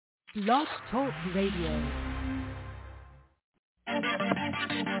Blog Talk Radio.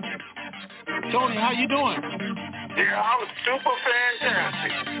 Tony, how you doing? Yeah, I was super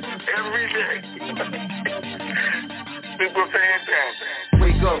fantastic every day. Super fantastic.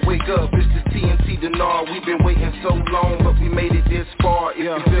 Wake up, it's the TNT Dinar. We've been waiting so long, but we made it this far. If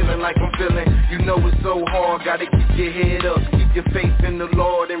you're feeling like I'm feeling, you know it's so hard. Gotta keep your head up, keep your faith in the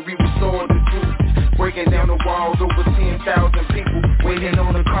Lord, and we restore the truth. Breaking down the walls, over 10,000 people waiting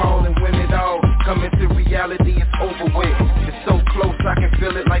on a call, and when it all come into reality, it's over with. It's so close, I can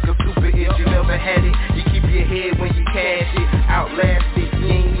feel it like a super hit. You never had it, you keep your head when you cash it. Outlast it, you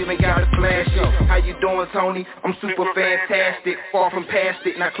ain't even gotta flash it. How you doing, Tony? I'm super fantastic, far from past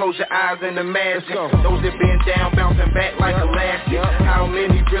it. Now close your eyes and imagine those that been down, bouncing back like elastic. How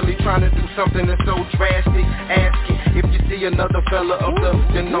many really trying to do something that's so drastic? Ask it if you see another fella of the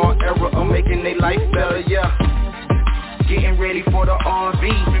Dinar era of making their life better, yeah. Getting ready for the RV,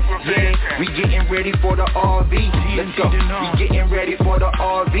 yeah. We getting ready for the RV. Let's go. We getting ready for the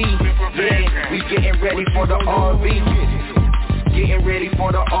RV, yeah. We getting ready for the RV. Getting ready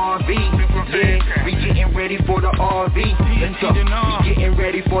for the RV, yeah. We getting ready for the RV. Let's go. We getting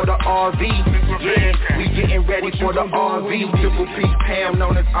ready for the RV, yeah. We getting ready for the RV. Triple P Pam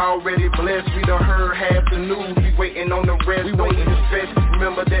known as already blessed. We done heard half the news. We waiting on the rest. We waiting to stretch.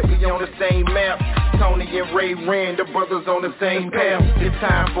 Remember that we on the same map. Tony and Ray Rand, the brothers on the same path. It's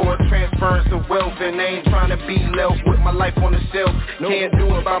time for a transference of wealth, and I ain't trying to be left with my life on the shelf. Can't do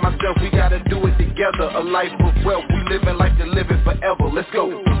it by myself. We gotta do it together. A life of wealth. We living like to live it forever. Let's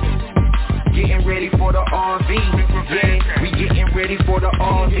go. Getting ready for the RV, yeah. We getting ready for the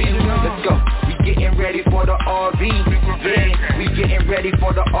RV. Let's go. We getting ready for the RV, yeah. We getting ready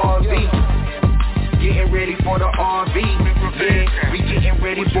for the RV. Getting ready for the RV, yeah. We getting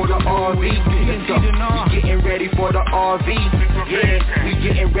ready for the RV. Let's go. We getting ready for the RV, yeah. We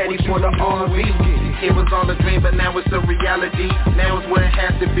getting ready for the RV. It was all a dream, but now it's a reality. Now it's where it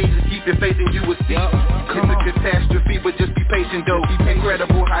has to be. Just keep your faith and you will see. It's a catastrophe, but just be patient though.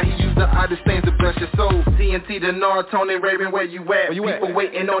 Incredible how he used the oddest things to bless your soul. TNT Dinar, Tony Raven, where you at? People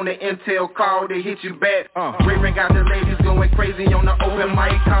waiting on the intel call to hit you back. Raven got the ladies going crazy on the open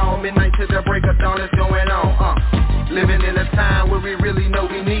mic call. Midnight to the break of dawn is going on. Living in a time where we really know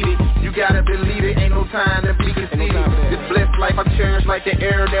we need it. You gotta believe it, ain't no time to be conceited. This blessed life I cherish like the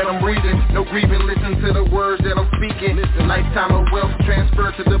air that I'm breathing. No grieving, listen to the words that I'm speaking. Lifetime of wealth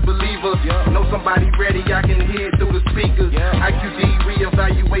transfer to the believer. Know somebody ready, I can hear it through the speakers. IQD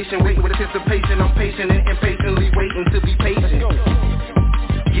reevaluation, waiting with anticipation. I'm patient and impatiently waiting to be patient.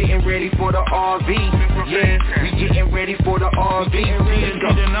 Getting ready for the RV, yeah. We getting ready for the RV. Let's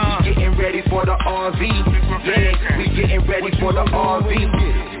go. We getting ready for the RV, yeah. We getting ready for the RV.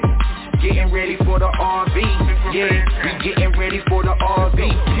 Getting ready for the RV, yeah. We getting ready for the RV.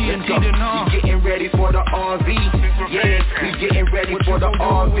 Let's go. We getting ready for the RV, yeah. We getting ready for the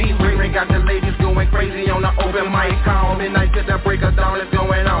RV. Ray got the ladies going crazy on the open mic call. Midnight to the break of dawn is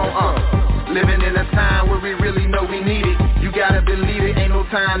going on. Living in a time where we really know we need it. You gotta believe it, ain't no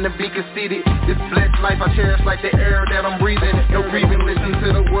time to be conceited. This blessed life I cherish like the air that I'm breathing. No grieving, listen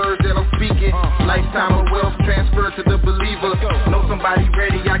to the words that I'm speaking. Lifetime of wealth transfer to the believer. Know somebody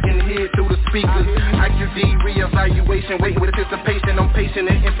ready, I can hear it through the speakers. IQD reevaluation, waiting with anticipation. I'm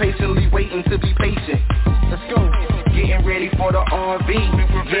patient and impatiently waiting to be patient. Let's go. Getting ready for the RV,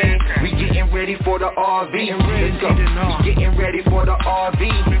 yeah. We getting ready for the RV. Let's go. We getting ready for the RV,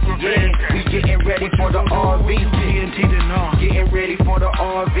 yeah. We getting ready for the RV. Getting ready for the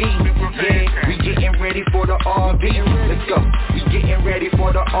RV, yeah. We getting ready for the RV. Let's go. We getting ready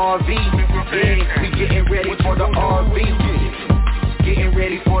for the RV, yeah. We getting ready for the RV. Getting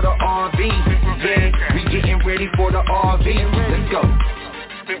ready for the RV, yeah. We getting ready for the RV. Let's go.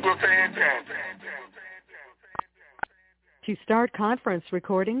 Super fantastic. To start conference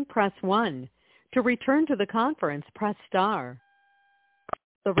recording, press 1. To return to the conference, press star.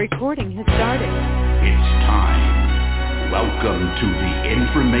 The recording has started. It's time. Welcome to the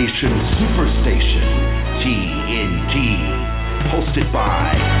Information Superstation, TNT. Hosted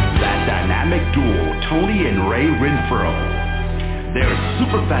by that dynamic duo, Tony and Ray Renfro. They're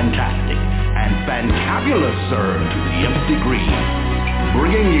super fantastic and fantabulous, sir, to the nth degree.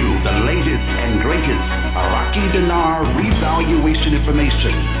 Bringing you the latest and greatest Iraqi dinar revaluation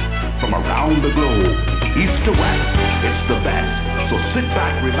information from around the globe, east to west. It's the best. So sit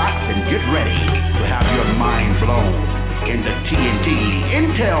back, relax, and get ready to have your mind blown in the TNT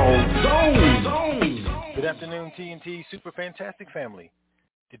Intel Zone. Good afternoon, TNT Super Fantastic family.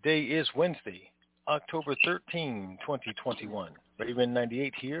 Today is Wednesday, October 13, 2021. Raven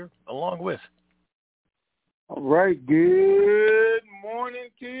 98 here, along with All right. Good morning,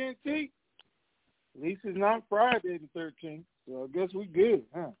 TNT. At least it's not Friday the 13th, so I guess we good,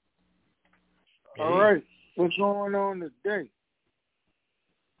 huh? Hey. All right. What's going on today?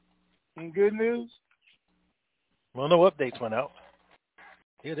 Any good news? Well, no updates went out.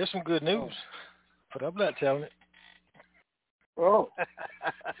 Yeah, there's some good news, but I'm not telling it. Oh.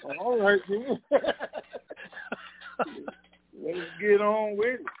 All right, then. Let's get on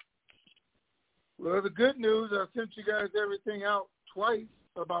with it. Well, the good news, I sent you guys everything out twice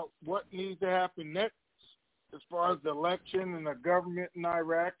about what needs to happen next as far as the election and the government in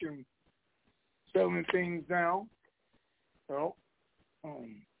Iraq and settling things down. So, the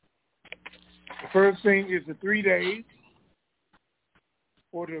first thing is the 3 days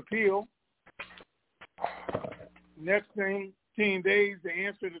for the appeal. Next thing, 10 days to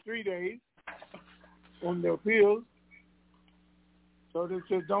answer the 3 days on the appeals. So they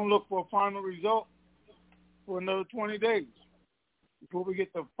said don't look for a final result for another 20 days before we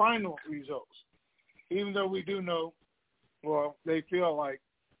get the final results. Even though we do know, well, they feel like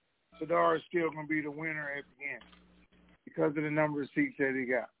Sadar is still going to be the winner at the end because of the number of seats that he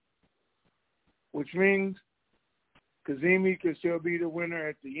got. Which means Kazemi could still be the winner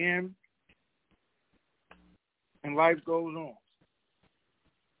at the end, and life goes on.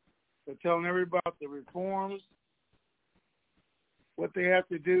 They're telling everybody about the reforms, what they have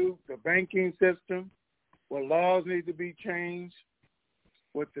to do, the banking system, what laws need to be changed,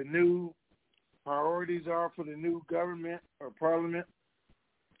 what the new priorities are for the new government or parliament.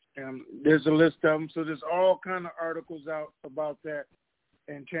 And there's a list of them. So there's all kind of articles out about that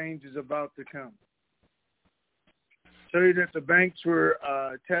and changes about to come. Tell you that the banks were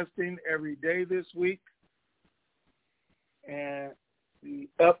testing every day this week. And the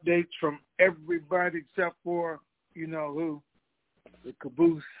updates from everybody except for, you know who, the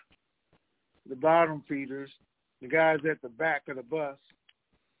caboose, the bottom feeders, the guys at the back of the bus.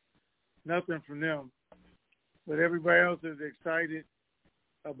 Nothing from them. But everybody else is excited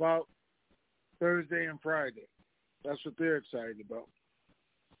about Thursday and Friday. That's what they're excited about.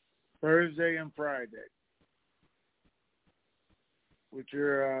 Thursday and Friday. Which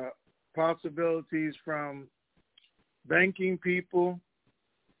are possibilities from banking people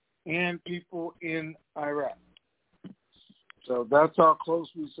and people in Iraq. So that's how close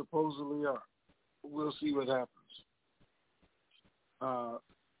we supposedly are. We'll see what happens.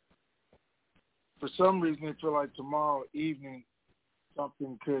 For some reason, I feel like tomorrow evening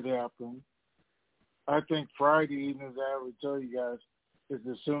something could happen. I think Friday evening, as I already told you guys, is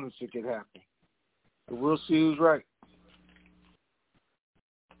as soon as it could happen. But we'll see who's right.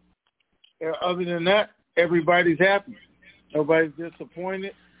 Other than that, everybody's happy. Nobody's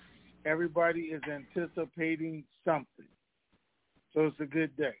disappointed. Everybody is anticipating something. So it's a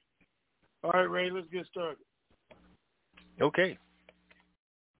good day. All right, Ray, let's get started. Okay.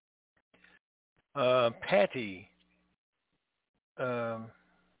 Patty.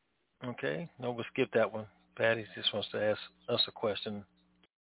 Okay. No, we'll skip that one. Patty just wants to ask us a question.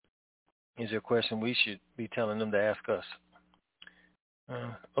 Is there a question we should be telling them to ask us?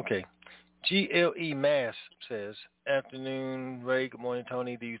 Okay. GLE Mass says, afternoon, Ray, good morning,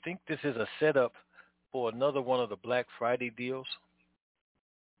 Tony. Do you think this is a setup for another one of the Black Friday deals?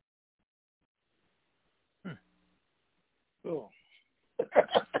 Oh.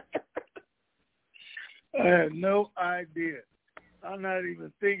 I have no idea. I'm not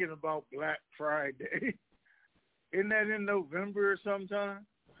even thinking about Black Friday. Isn't that in November or sometime?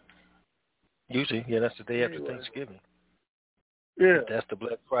 Usually, yeah, that's the day after Thanksgiving. Yeah. But that's the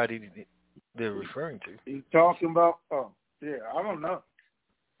Black Friday they're referring to. He's talking about, I don't know.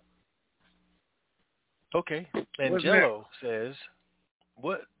 Okay. Angelo says,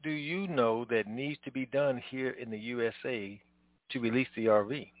 what do you know that needs to be done here in the USA to release the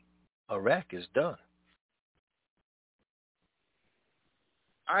RV? Iraq is done.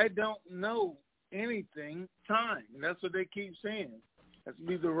 I don't know anything. Time. That's what they keep saying. Has to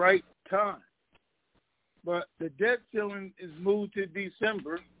be the right time. But the debt ceiling is moved to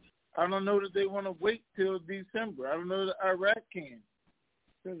December. I don't know that they want to wait till December. I don't know that Iraq can.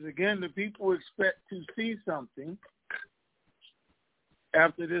 Because, again, the people expect to see something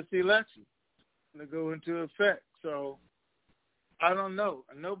after this election to go into effect. So, I don't know.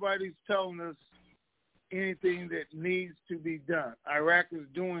 Nobody's telling us anything that needs to be done. Iraq is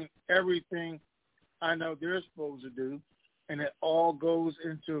doing everything I know they're supposed to do, and it all goes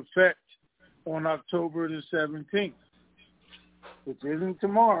into effect on October the 17th, which isn't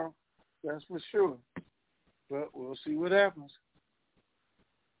tomorrow, that's for sure. But we'll see what happens.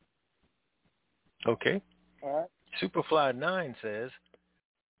 Okay. All right. Superfly9 says,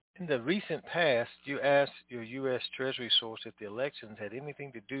 In the recent past, you asked your U.S. Treasury source if the elections had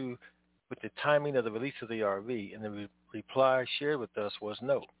anything to do with the timing of the release of the RV, and the reply shared with us was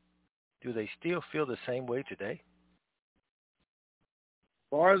no. Do they still feel the same way today?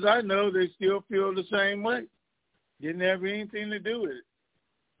 As far as I know, they still feel the same way. Didn't have anything to do with it.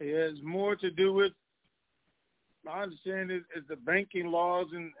 It has more to do with, my understanding is the banking laws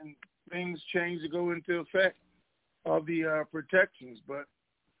and things change to go into effect of the protections. But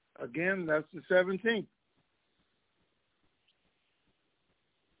again, that's the 17th.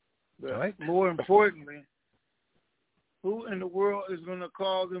 But right. More importantly, who in the world is going to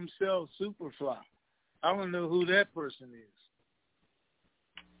call themselves Superfly? I don't know who that person is.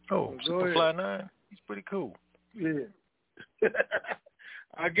 Oh, Superfly 9? He's pretty cool. Yeah.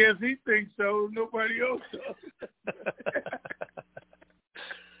 I guess he thinks so. Nobody else does.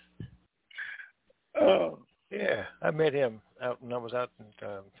 Oh. Yeah, I met him out when I was out in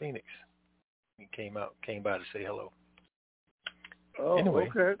Phoenix. He came by to say hello. Oh, anyway,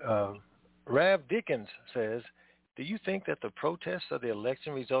 okay. Rav Dickens says, do you think that the protests of the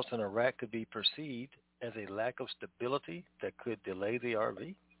election results in Iraq could be perceived as a lack of stability that could delay the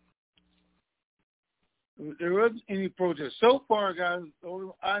RV? There wasn't any protest. So far, guys,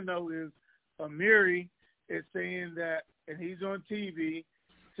 all I know is Amiri is saying that, and he's on TV,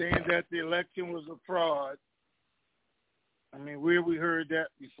 saying that the election was a fraud. I mean, where we heard that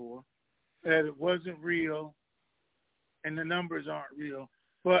before, that it wasn't real, and the numbers aren't real.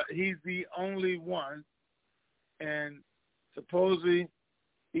 But he's the only one, and supposedly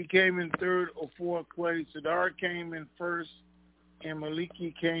he came in third or fourth place. Sadar came in first, and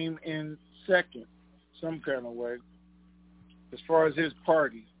Maliki came in second, some kind of way, as far as his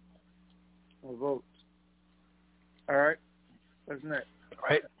party or votes. All right, what's next? All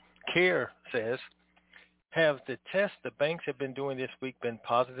right. CARE says, have the tests the banks have been doing this week been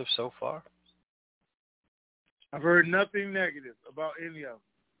positive so far? I've heard nothing negative about any of them.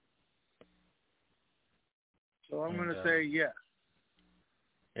 So I'm going to say yes.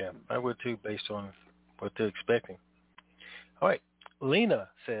 Yeah, I would too, based on what they're expecting. All right. Lena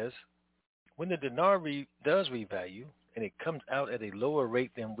says, when the dinar does revalue and it comes out at a lower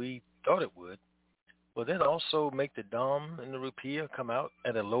rate than we thought it would, will that also make the dam and the rupiah come out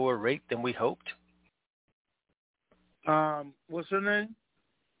at a lower rate than we hoped? What's her name?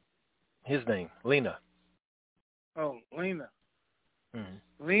 His name, Lena. Oh, Lena.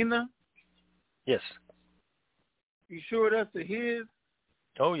 Mm-hmm. Lena? Yes. You sure that's a his?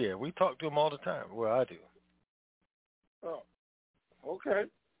 Oh, yeah. We talk to him all the time. Well, I do. Oh, okay.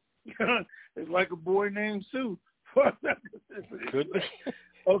 It's like a boy named Sue. Could be.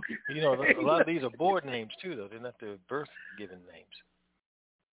 Okay. You know, a lot of these are board names, too, though. They're not the birth-given names.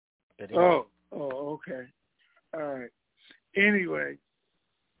 But anyway. Oh, okay. All right. Anyway,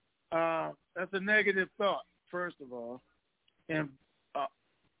 that's a negative thought, first of all. And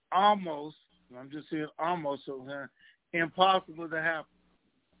almost, I'm just saying almost, so impossible to happen.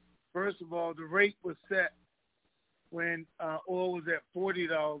 First of all, the rate was set when oil was at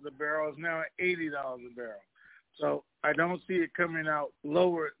 $40 a barrel. It's now at $80 a barrel. So I don't see it coming out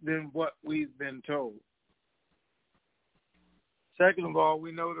lower than what we've been told. Second of all,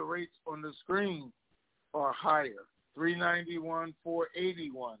 we know the rates on the screen are higher. 391,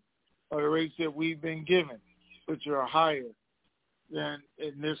 481 are the rates that we've been given, which are higher than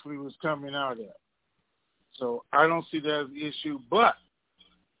initially was coming out at. So I don't see that as an issue. But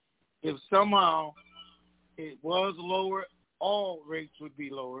if somehow it was lower, all rates would be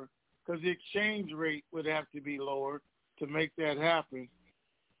lower because the exchange rate would have to be lower to make that happen.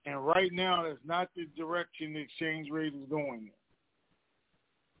 And right now, that's not the direction the exchange rate is going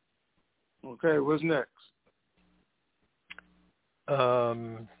in. Okay, what's next?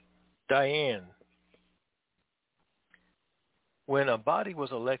 Diane. When Abadi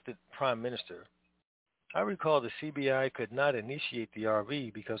was elected prime minister, I recall the CBI could not initiate the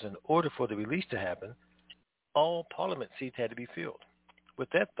RV because in order for the release to happen, all parliament seats had to be filled. With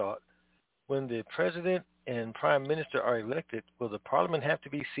that thought, when the president and prime minister are elected, will the parliament have to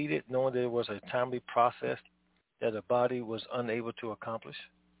be seated knowing there was a timely process that Abadi was unable to accomplish?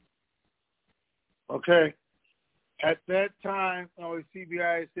 Okay. At that time, the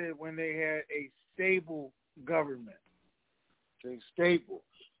CBI said when they had a stable government, stable,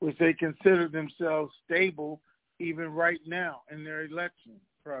 which they consider themselves stable even right now in their election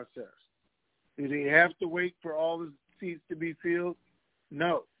process. Do they have to wait for all the seats to be filled?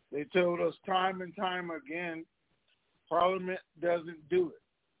 No. They told us time and time again, Parliament doesn't do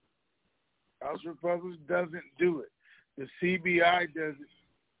it. House Republicans doesn't do it. The CBI does it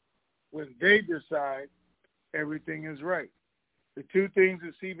when they decide everything is right. The two things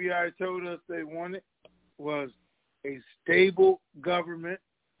the CBI told us they wanted was a stable government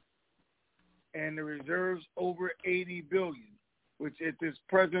and the reserves over $80 billion, which at this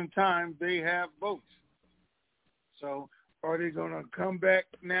present time they have both. So are they going to come back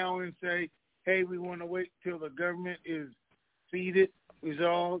now and say, hey, we want to wait till the government is seated,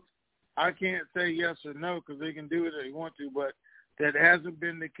 resolved? I can't say yes or no because they can do it if they want to, but that hasn't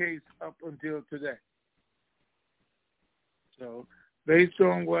been the case up until today. So based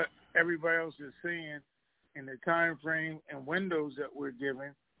on what everybody else is saying in the time frame and windows that we're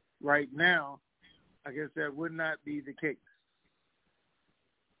given right now, I guess that would not be the case.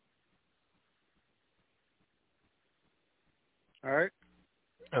 All right.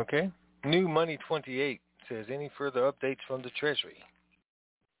 Okay. New Money 28 says, any further updates from the Treasury?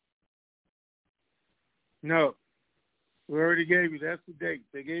 No. We already gave you. That's the date.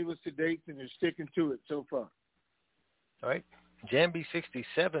 They gave us the dates, and they're sticking to it so far. All right. Jambi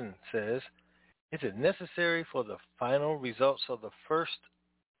 67 says, is it necessary for the final results of the first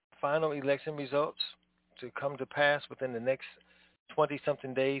final election results to come to pass within the next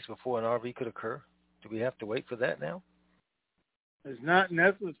 20-something days before an RV could occur? Do we have to wait for that now? It's not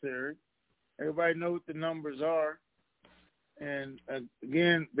necessary. Everybody knows what the numbers are. And,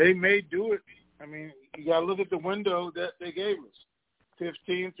 again, they may do it. I mean, you got to look at the window that they gave us,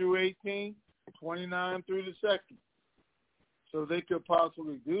 15 through 18, 29 through the 2nd. So they could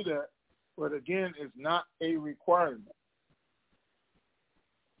possibly do that. But, again, it's not a requirement.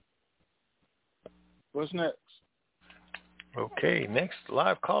 What's next? Okay, next,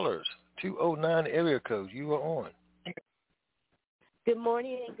 live callers, 209 area code. You are on. Good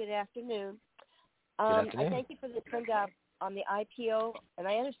morning and good afternoon. Good afternoon. I thank you for the rundown on the IPO, and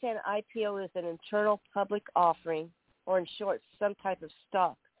I understand IPO is an internal public offering, or in short, some type of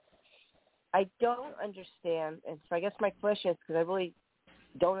stock. I don't understand, and so I guess my question is, because I really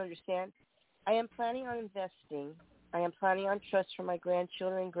don't understand, I am planning on investing. I am planning on trust for my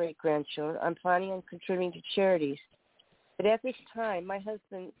grandchildren and great-grandchildren. I'm planning on contributing to charities. But at this time, my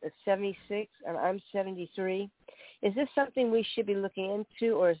husband is 76 and I'm 73. Is this something we should be looking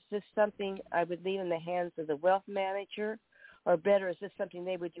into, or is this something I would leave in the hands of the wealth manager? Or better, is this something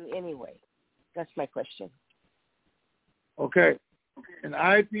they would do anyway? That's my question. Okay. An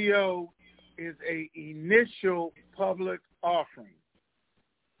IPO is an initial public offering,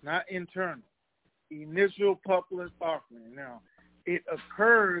 not internal. Initial public offering. Now, it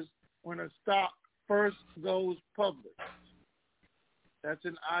occurs when a stock first goes public. That's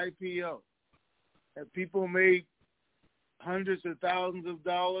an IPO. Have people made hundreds of thousands of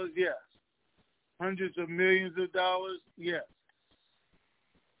dollars? Yes. Hundreds of millions of dollars? Yes.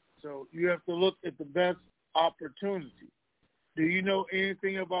 So you have to look at the best opportunity. Do you know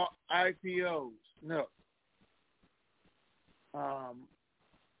anything about IPOs? No.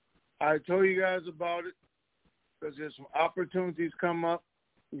 I told you guys about it because there's some opportunities come up.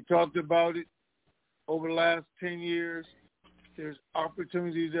 We talked about it over the last 10 years. There's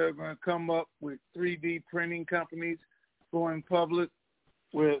opportunities that are going to come up with 3D printing companies going public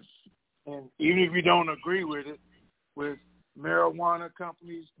with, and even if you don't agree with it, with marijuana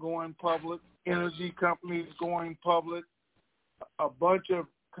companies going public, energy companies going public, a bunch of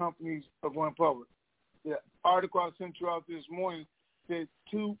companies are going public. The article I sent you out this morning said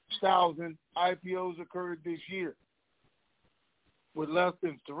 2,000 IPOs occurred this year, with less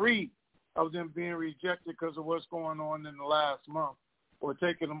than 3 of them being rejected because of what's going on in the last month or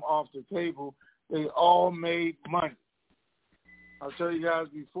taking them off the table. They all made money. I'll tell you guys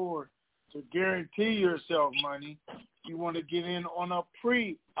before, to guarantee yourself money, you want to get in on a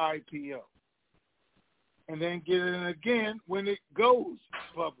pre-IPO and then get in again when it goes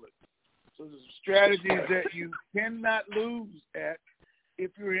public. So there's strategies that you cannot lose at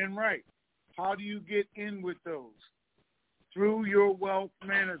if you're in right. How do you get in with those? Through your wealth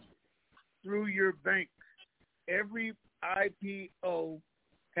management, through your bank. Every IPO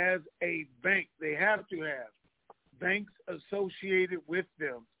has a bank. They have to have banks associated with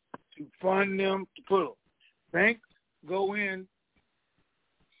them to fund them, to put them. Banks go in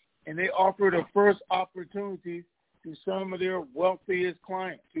and they offer the first opportunity to some of their wealthiest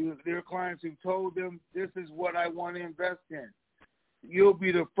clients, to their clients who told them, this is what I want to invest in. You'll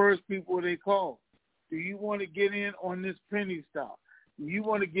be the first people they call. Do you want to get in on this penny stock? Do you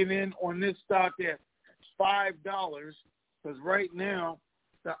want to get in on this stock at $5? Because right now,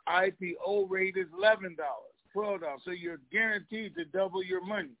 the IPO rate is $11, $12. So you're guaranteed to double your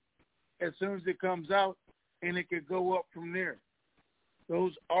money as soon as it comes out, and it could go up from there.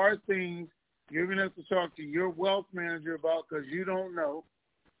 Those are things you're going to have to talk to your wealth manager about because you don't know.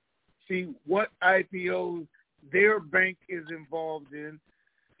 See what IPOs their bank is involved in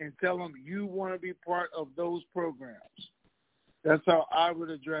and tell them you want to be part of those programs. That's how I would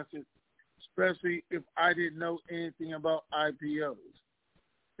address it, especially if I didn't know anything about IPOs.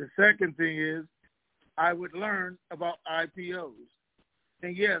 The second thing is I would learn about IPOs.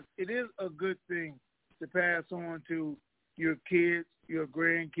 And yes, it is a good thing to pass on to your kids, your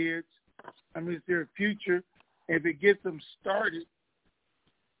grandkids. I mean, it's their future. If it gets them started,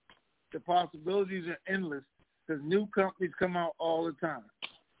 the possibilities are endless because new companies come out all the time.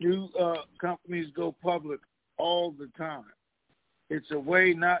 New companies go public all the time. It's a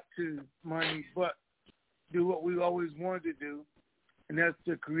way not to money, but do what we always wanted to do, and that's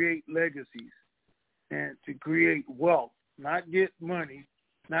to create legacies and to create wealth, not get money,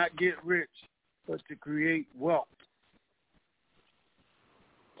 not get rich, but to create wealth.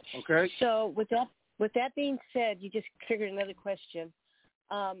 Okay? So with that being said, you just triggered another question.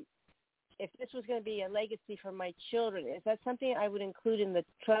 If this was going to be a legacy for my children, is that something I would include in the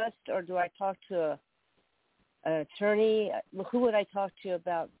trust, or do I talk to an attorney? Who would I talk to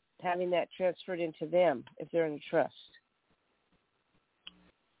about having that transferred into them if they're in a trust?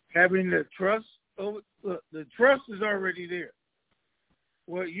 Having the trust, look, the trust is already there.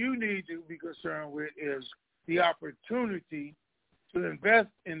 What you need to be concerned with is the opportunity to invest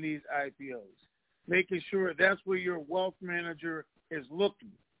in these IPOs, making sure that's where your wealth manager is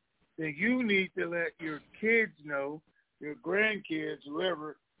looking. Then you need to let your kids know, your grandkids,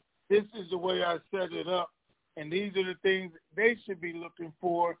 whoever, this is the way I set it up, and these are the things they should be looking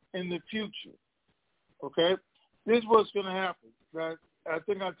for in the future. Okay? This is what's going to happen. Right? I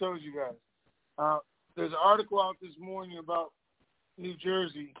think I told you guys. There's an article out this morning about New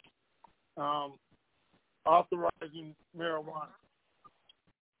Jersey authorizing marijuana.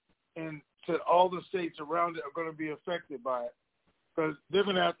 And said all the states around it are going to be affected by it because they're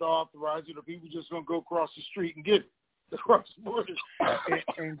going to have to authorize it or people just going to go across the street and get it, across the border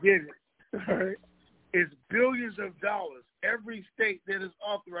and get it. All right? It's billions of dollars. Every state that is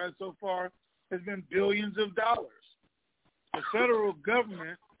authorized so far has been billions of dollars. The federal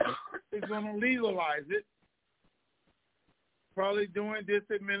government is going to legalize it probably during this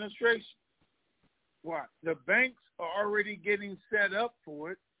administration. Why? The banks are already getting set up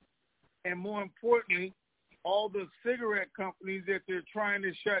for it. And more importantly, all the cigarette companies that they're trying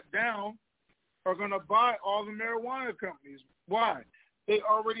to shut down are going to buy all the marijuana companies. Why? They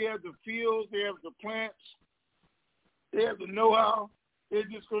already have the fields, they have the plants, they have the know-how. They're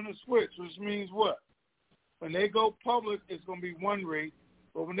just going to switch, which means what? When they go public, it's going to be one rate.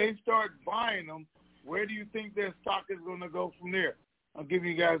 But when they start buying them, where do you think their stock is going to go from there? I'll give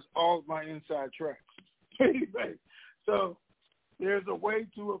you guys all of my inside tracks. So there's a way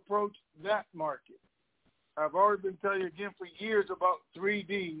to approach that market. I've already been telling you again for years about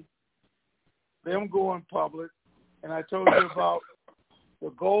 3D, them going public, and I told you about the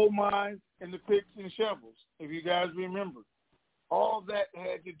gold mines and the picks and shovels, if you guys remember. All that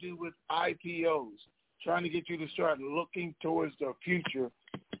had to do with IPOs, trying to get you to start looking towards the future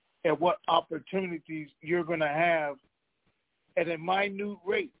and what opportunities you're going to have at a minute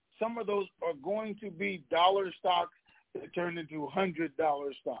rate. Some of those are going to be dollar stocks that turn into $100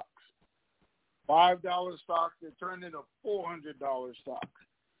 stocks. $5 stocks that turn into $400 stocks.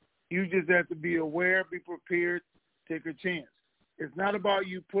 You just have to be aware, be prepared, take a chance. It's not about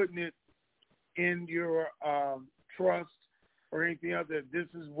you putting it in your trust or anything else that this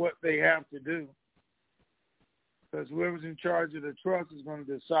is what they have to do. Because whoever's in charge of the trust is going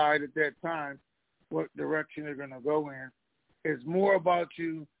to decide at that time what direction they're going to go in. It's more about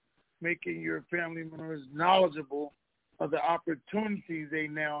you making your family members knowledgeable of the opportunities they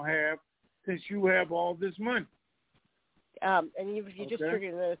now have since you have all this money. And you just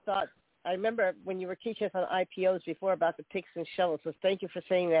triggered another thought. I remember when you were teaching us on IPOs before about the picks and shovels, so thank you for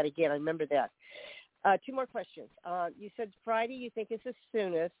saying that again. I remember that. Two more questions. You said Friday you think is the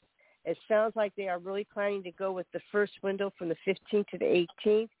soonest. It sounds like they are really planning to go with the first window from the 15th to the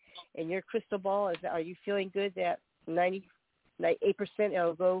 18th. And your crystal ball, are you feeling good that 98%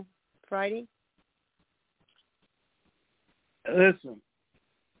 it'll go Friday? Listen,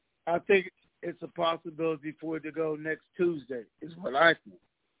 I think it's a possibility for it to go next Tuesday, is what I think.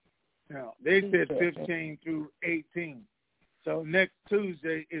 Now, they said 15 through 18. So next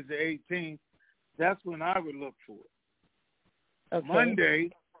Tuesday is the 18th. That's when I would look for it. Okay. Monday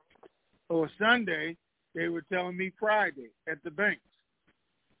or Sunday, they were telling me Friday at the banks.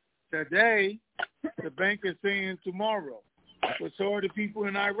 Today, the bank is saying tomorrow. But so are the people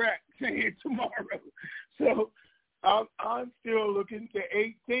in Iraq saying tomorrow. So I'm still looking. The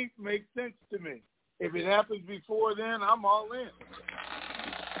 18th makes sense to me. If it happens before then, I'm all in.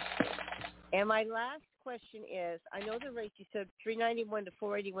 And my last question is, I know the rates you said $391 to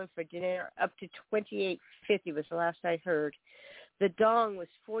 $481 for dinner, up to $28.50 was the last I heard. The dong was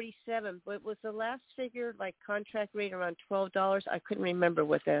 $47, but was the last figure like contract rate around $12? I couldn't remember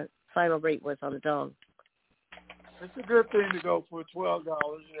what the final rate was on the dong. It's a good thing to go for $12,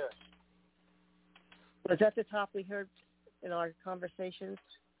 yes. Was that the top we heard in our conversations?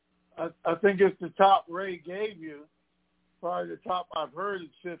 I think it's the top Ray gave you. Probably the top I've heard is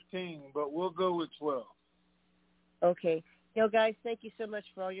 15, but we'll go with 12. Okay. Guys, thank you so much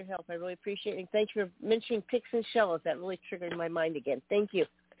for all your help. I really appreciate it. And thank you for mentioning picks and shovels. That really triggered my mind again. Thank you.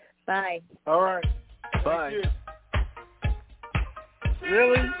 Bye. All right. Bye.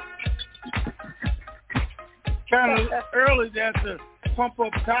 Really? Kind of early to have to pump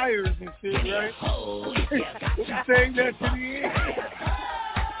up tires and shit, right? You saying that to the end?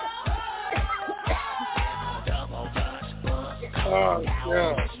 Oh,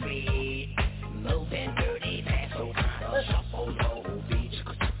 yeah.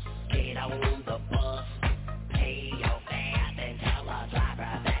 Get on the bus, pay your fare, then tell a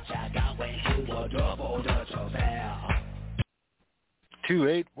driver that you're going to a double Dutch affair.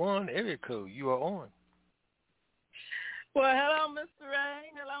 281 area code. You are on. Well, hello, Mr.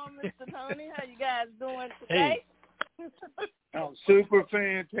 Ray. Hello, Mr. Tony. How you guys doing today? Hey. I'm super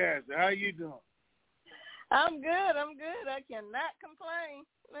fantastic. How you doing? I'm good. I cannot complain.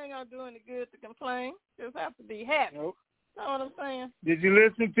 I ain't gonna do any good to complain. Just have to be happy. Nope. Know what I'm saying? Did you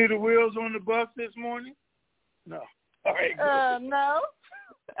listen to the Wheels on the Bus this morning? No. All right. No.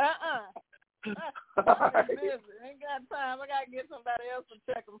 All right. Busy. Ain't got time. I gotta get somebody else to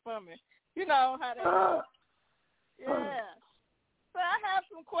check them for me. You know how that goes. Yeah. So I have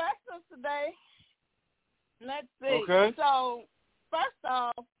some questions today. Let's see. Okay. So first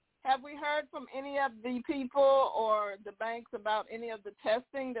off, have we heard from any of the people or the banks about any of the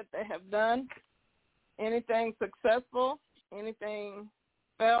testing that they have done? Anything successful? Anything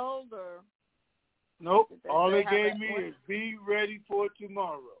failed? Or nope. All they how gave that me went? is be ready for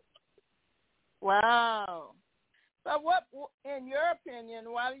tomorrow. Wow. So what, in your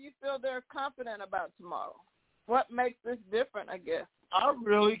opinion, why do you feel they're confident about tomorrow? What makes this different, I guess? I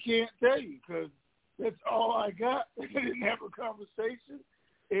really can't tell you because that's all I got. I didn't have a conversation.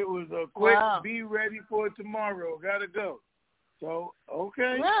 It was a quick be ready for tomorrow. Got to go. So,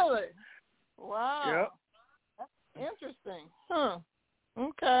 okay. Really? Wow. Yep. That's interesting.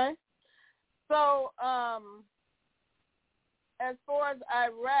 Okay. So, as far as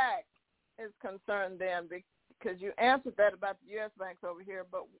Iraq is concerned then, because you answered that about the U.S. banks over here,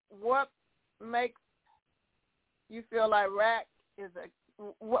 but what makes you feel Iraq is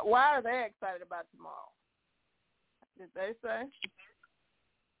why are they excited about tomorrow? Did they say?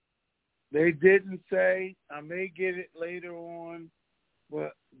 They didn't say. I may get it later on,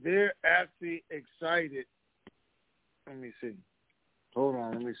 but they're actually excited. Let me see. Hold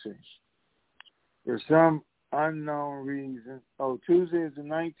on. Let me see. For some unknown reason. Oh, Tuesday is the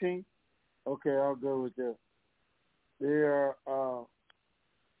 19th? Okay, I'll go with that. They are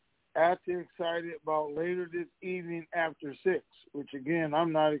actually excited about later this evening after 6, which, again,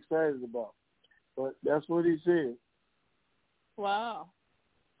 I'm not excited about. But that's what he said. Wow.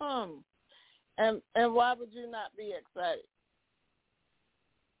 And why would you not be excited?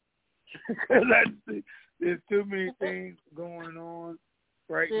 Because there's too many things going on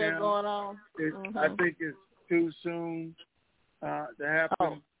right now. Going on. I think it's too soon to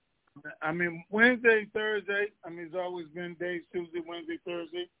happen. I mean, Wednesday, Thursday, it's always been days, Tuesday, Wednesday,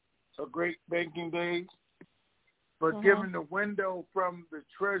 Thursday, so great banking days. But given the window from the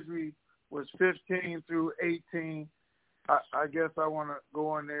Treasury was 15 through 18, I guess I want to go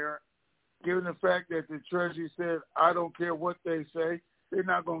on there. Given the fact that the Treasury said, I don't care what they say, they're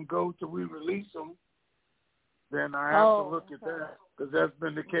not going to go till we release them, then I have to look at that because that's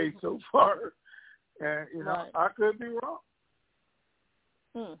been the case so far. And, I could be wrong.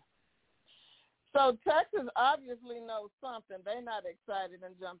 So Texas obviously knows something. They're not excited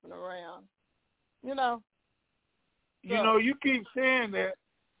and jumping around. You keep saying that,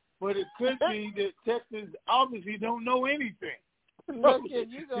 but it could be that Texas obviously don't know anything. Look, you're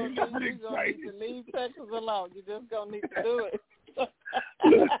going to need to leave Texas alone. You just going to need to do it.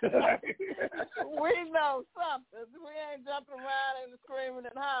 We know something. We ain't jumping around and screaming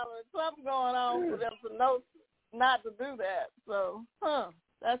and hollering. Something going on for them to know not to do that. So,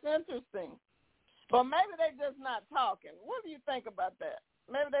 that's interesting. But maybe they're just not talking. What do you think about that?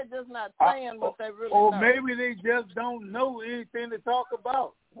 Maybe they're just not saying what they really know. Or maybe they just don't know anything to talk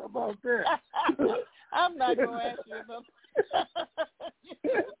about. How about that? I'm not going to ask you about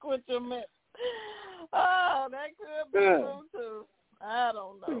quit your mess. Oh, that could be true, too. I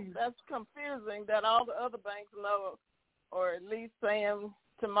don't know. That's confusing that all the other banks know, or at least saying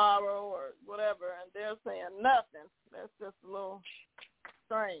tomorrow or whatever, and they're saying nothing. That's just a little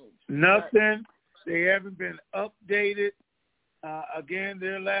strange. Nothing. They haven't been updated. Again,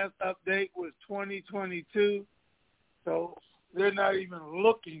 their last update was 2022, so they're not even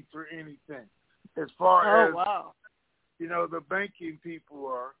looking for anything as far as, the banking people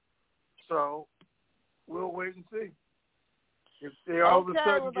are. So we'll wait and see. If they all of a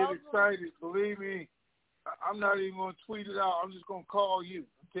sudden get excited, believe me, I'm not even going to tweet it out. I'm just going to call you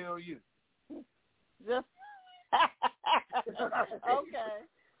and tell you. Just okay.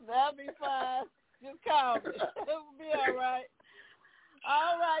 That'll be fine. Just call me. It'll be all right.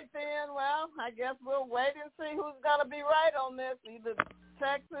 All right, then. Well, I guess we'll wait and see who's going to be right on this, either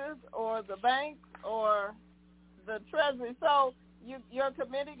Texas or the bank or the Treasury. So your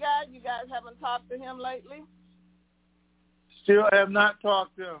committee guy, you guys haven't talked to him lately? Still have not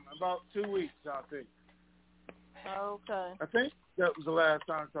talked to him. About 2 weeks, I think. Okay. I think that was the last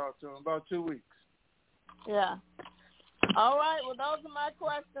time I talked to him, about 2 weeks. Yeah. All right. Well, those are my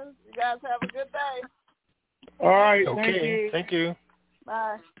questions. You guys have a good day. All right. Okay. Thank you. Thank you.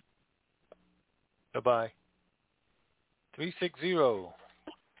 Bye. Bye-bye. 360.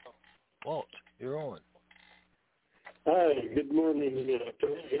 Walt, you're on. Hi. Good morning.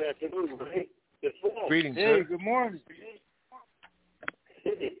 Good afternoon, Ray. It's Walt. Greetings, Hey, sir. good morning.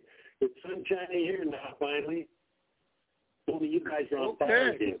 Hey, it's sunshiny here now, finally. Only you guys are on fire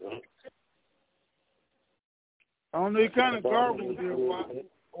again, huh? I don't know, you kind of garbled there,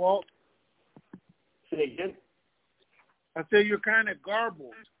 Walt. Say again? I say you're kind of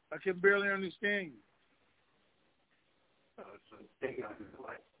garbled. I can barely understand you.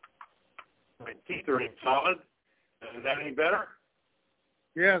 My teeth are in solid. Is that any better?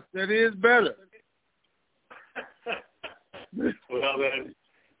 Yes, that is better. Well, then,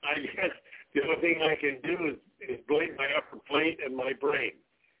 I guess the only thing I can do is blame my upper plate and my brain.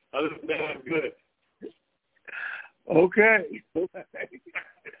 Other than that, I'm good. Okay.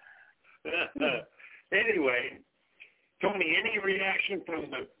 Anyway, Tony, any reaction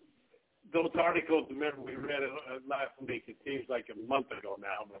from those articles? Remember, we read it last week. It seems like a month ago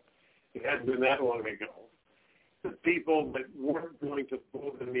now, but it hasn't been that long ago. The people that weren't going to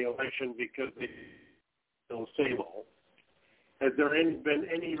vote in the election because they don't same old. Has there been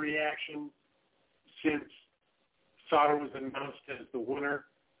any reaction since Sauter was announced as the winner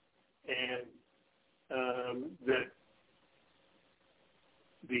and that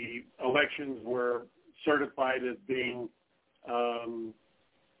the elections were certified as being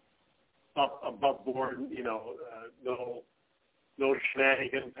up above board, no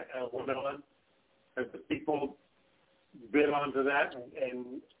shenanigans went on? Have the people bid onto that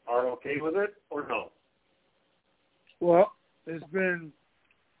and are okay with it, or no? Well, there's been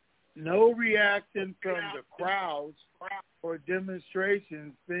no reaction from the crowds or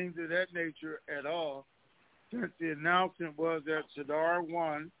demonstrations, things of that nature at all, since the announcement was that Sadar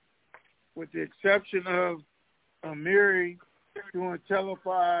won, with the exception of Amiri doing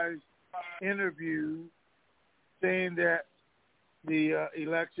televised interviews saying that the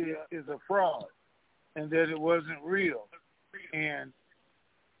election is a fraud and that it wasn't real. And,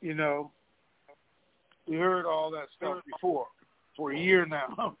 we heard all that stuff before, for a year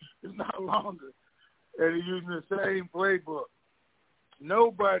now, if not longer. And he's using the same playbook.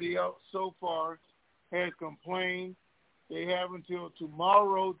 Nobody else so far has complained. They have until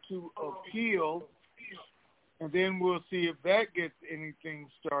tomorrow to appeal, and then we'll see if that gets anything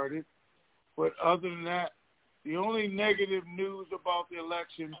started. But other than that, the only negative news about the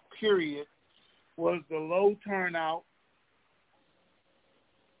election, period, was the low turnout,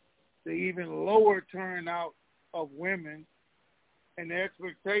 the even lower turnout of women, and the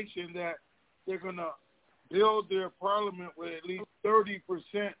expectation that they're going to build their parliament with at least 30%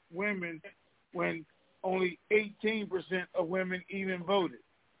 women when only 18% of women even voted.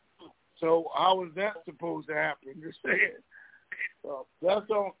 So how is that supposed to happen? You're saying. So that's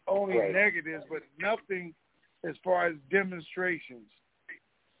only negatives, but nothing as far as demonstrations.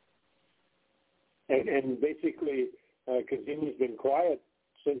 And basically, Kazemi's been quiet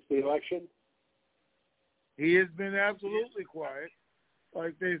since the election? He has been absolutely quiet.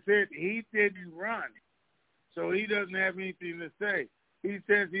 Like they said, he didn't run, so he doesn't have anything to say. He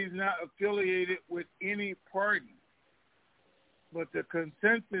says he's not affiliated with any party. But the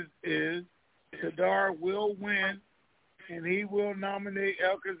consensus is Sadar will win, and he will nominate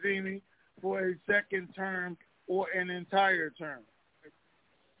El-Kazemi for a second term or an entire term.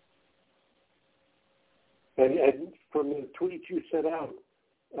 And from the tweet you sent out,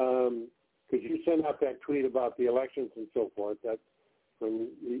 because you sent out that tweet about the elections and so forth, that from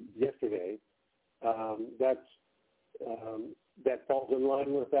yesterday. That falls in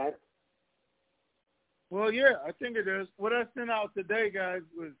line with that? Well, yeah, I think it is. What I sent out today, guys,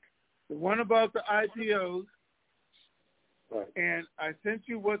 was the one about the IPOs. Right. And I sent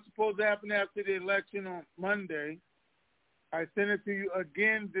you what's supposed to happen after the election on Monday. I sent it to you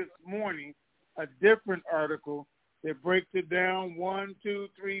again this morning, a different article that breaks it down 1, 2,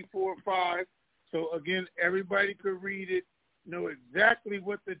 3, 4, 5. So, again, everybody could read it, know exactly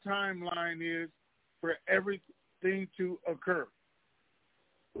what the timeline is for everything to occur.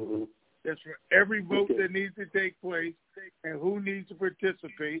 Mm-hmm. That's for every vote that needs to take place and who needs to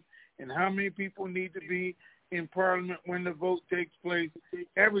participate and how many people need to be in Parliament when the vote takes place.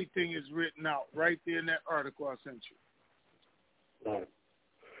 Everything is written out right there in that article I sent you. Right.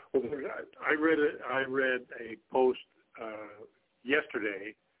 Well, I read a post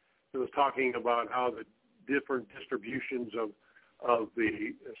yesterday that was talking about how the different distributions of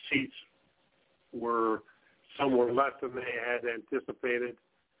the seats were somewhere less than they had anticipated.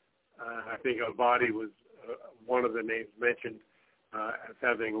 I think Abadi was one of the names mentioned as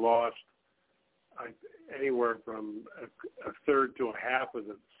having lost anywhere from a third to a half of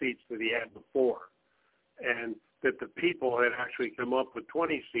the seats that he had before, and that the people had actually come up with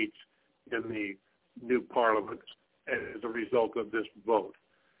 20 seats in the new parliament as a result of this vote.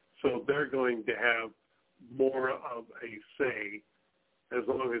 So they're going to have more of a say as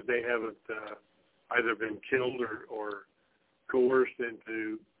long as they haven't either been killed or coerced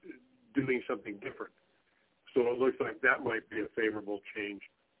into doing something different. So it looks like that might be a favorable change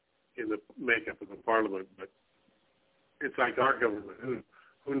in the makeup of the parliament. But it's like our government.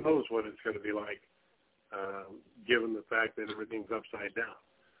 Who knows what it's going to be like, given the fact that everything's upside down.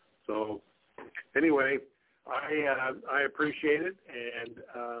 So anyway, I appreciate it, and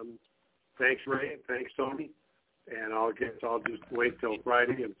thanks, Ray, and thanks, Tony. And I'll just wait till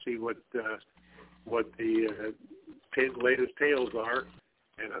Friday and see what the latest tales are,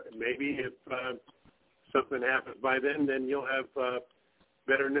 and maybe if something happens by then you'll have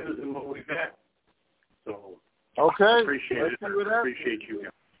better news than what we've had. So okay, appreciate it. Appreciate you.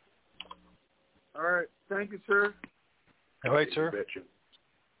 All right, thank you, sir. All right, sir.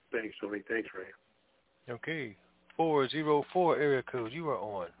 Thanks, Tony. Thanks, Ray. Okay, 404 area code. You are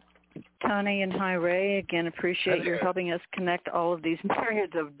on. Tony and hi, Ray. Again, appreciate you helping us connect all of these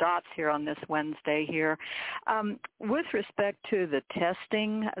myriads of dots here on this Wednesday here. With respect to the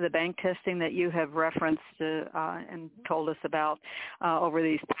testing, the bank testing that you have referenced and told us about over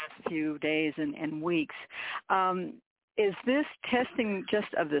these past few days and weeks, is this testing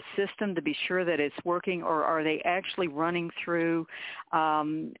just of the system to be sure that it's working, or are they actually running through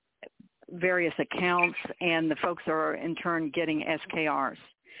various accounts and the folks are in turn getting SKRs?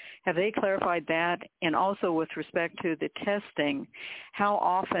 Have they clarified that? And also with respect to the testing, how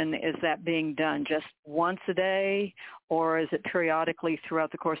often is that being done? Just once a day, or is it periodically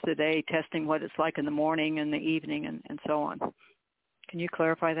throughout the course of the day, testing what it's like in the morning and the evening and so on? Can you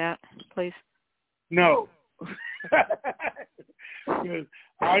clarify that, please? No. I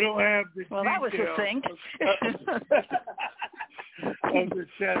don't have the well, that was succinct. of the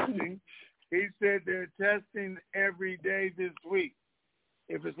testing. He said they're testing every day this week.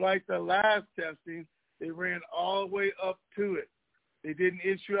 If it's like the last testing, they ran all the way up to it. They didn't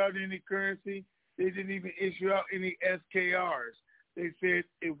issue out any currency. They didn't even issue out any SKRs. They said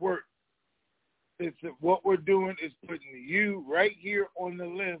it worked. They said what we're doing is putting you right here on the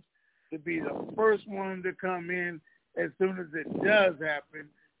list to be the first one to come in as soon as it does happen,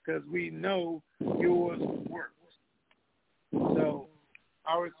 because we know yours works. So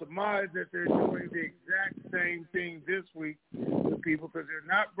I would surmise that they're doing the exact same thing this week with people, because they're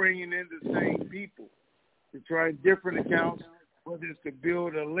not bringing in the same people. They're trying different accounts, whether it's to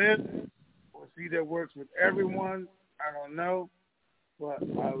build a list or see that works with everyone. I don't know. But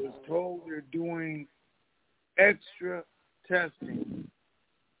I was told they're doing extra testing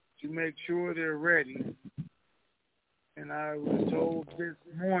to make sure they're ready. And I was told this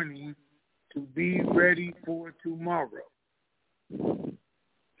morning to be ready for tomorrow.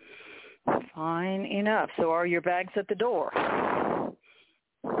 Fine enough. So are your bags at the door?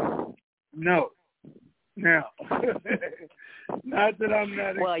 No. Now, not that I'm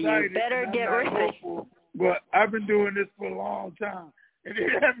not excited. Well, you better get ready. Hopeful, but I've been doing this for a long time, and it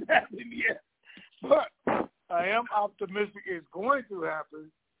hasn't happened yet. But I am optimistic it's going to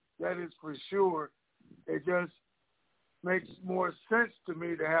happen. That is for sure. It just makes more sense to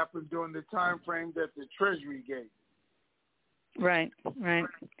me to happen during the time frame that the Treasury gave. Right.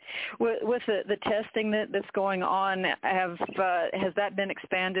 With the testing that's going on, has that been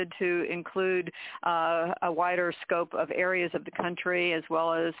expanded to include a wider scope of areas of the country as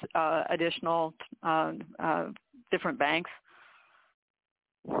well as additional different banks?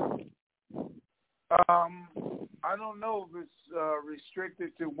 I don't know if it's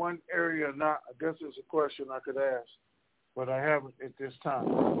restricted to one area or not. I guess it's a question I could ask, but I haven't at this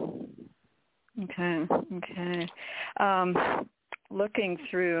time. Okay. Looking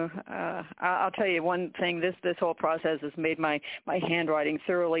through, I'll tell you one thing. This whole process has made my handwriting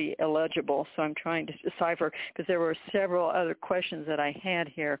thoroughly illegible. So I'm trying to decipher because there were several other questions that I had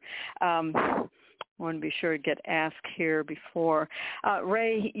here. I want to be sure to get asked here before.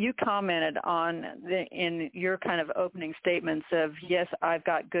 Ray, you commented on in your kind of opening statements of, yes, I've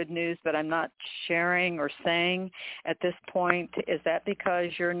got good news, but I'm not sharing or saying at this point. Is that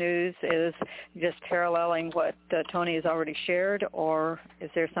because your news is just paralleling what Tony has already shared, or is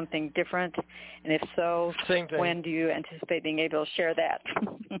there something different? And if so, when do you anticipate being able to share that?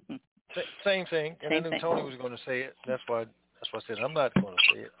 Same thing. And I knew Tony was going to say it. That's why I said I'm not going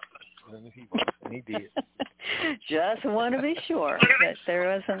to say it. And he did. Just want to be sure that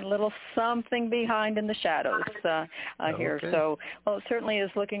there isn't a little something behind in the shadows here. So, well, it certainly is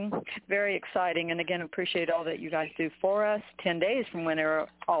looking very exciting. And, again, appreciate all that you guys do for us. 10 days from when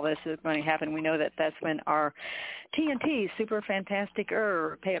all this is going to happen, we know that that's when our TNT Superfantastic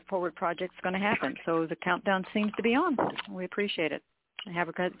Pay It Forward project is going to happen. So the countdown seems to be on. We appreciate it. Have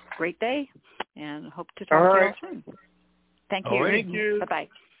a great day, and hope to talk to you all soon. Thank you. Thank you. Bye-bye.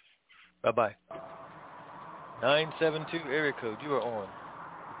 Bye-bye. 972 area code, you are on.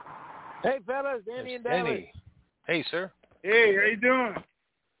 Hey, fellas, Danny and Dallas. Hey, sir. Hey, how you doing?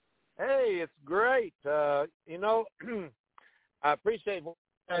 Hey, it's great. I appreciate what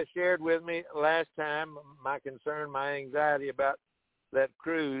you guys shared with me last time, my concern, my anxiety about that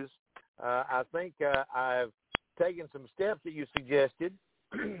cruise. I think I've taken some steps that you suggested.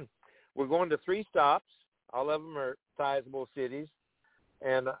 We're going to 3 stops. All of them are sizable cities.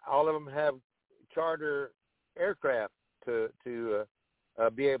 And all of them have charter aircraft to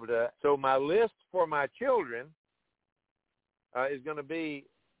be able to. So my list for my children is going to be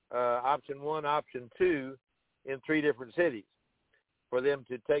option 1, option 2 in 3 different cities for them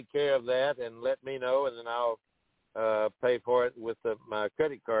to take care of that and let me know, and then I'll pay for it with my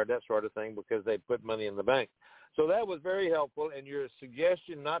credit card, that sort of thing, because they put money in the bank. So that was very helpful. And your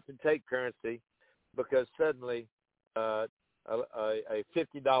suggestion not to take currency because suddenly a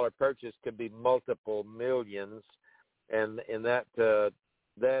 $50 purchase could be multiple millions, and that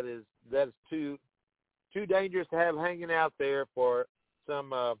is too dangerous to have hanging out there for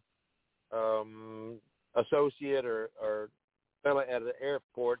some associate or fella at the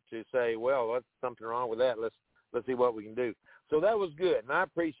airport to say, well, that's something wrong with that. Let's see what we can do. So that was good, and I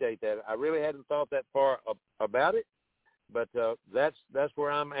appreciate that. I really hadn't thought that far about it, but that's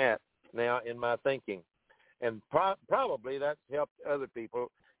where I'm at now in my thinking. And probably that's helped other people.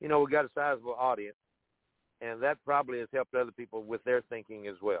 We've got a sizable audience, and that probably has helped other people with their thinking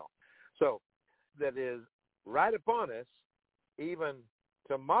as well. So that is right upon us. Even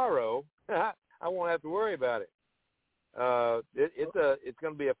tomorrow, I won't have to worry about it. It's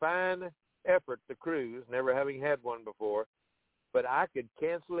going to be a fine effort to cruise, never having had one before, but I could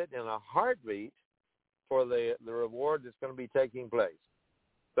cancel it in a heartbeat for the reward that's going to be taking place.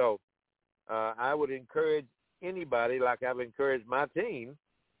 So I would encourage anybody, like I've encouraged my team,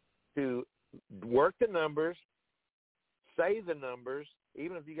 to work the numbers, say the numbers,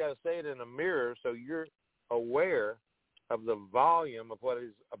 even if you got to say it in a mirror so you're aware of the volume of what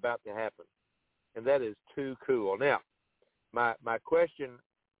is about to happen. And that is too cool. Now, my question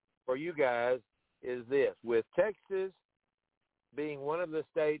for you guys is this. With Texas being one of the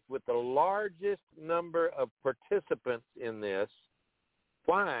states with the largest number of participants in this,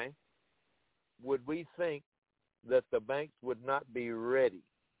 why would we think that the banks would not be ready?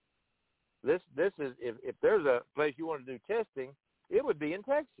 This is if there's a place you want to do testing, it would be in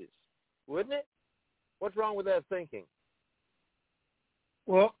Texas, wouldn't it? What's wrong with that thinking?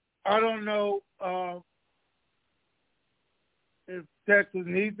 Well, I don't know if Texas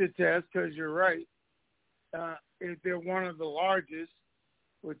needs the test, because you're right. If they're one of the largest,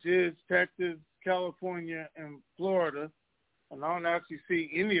 which is Texas, California, and Florida, and I don't actually see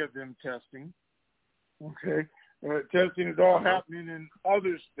any of them testing. Okay. Testing is all happening in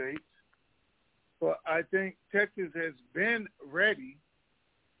other states. But I think Texas has been ready.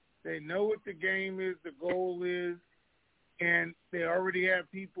 They know what the game is, the goal is, and they already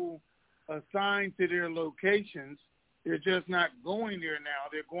have people assigned to their locations. They're just not going there now.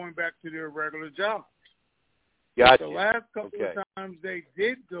 They're going back to their regular jobs. Gotcha. The last couple Okay. of times they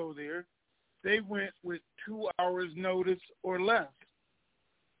did go there, they went with 2 hours notice or less.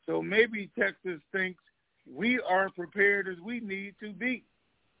 So maybe Texas thinks we are prepared as we need to be.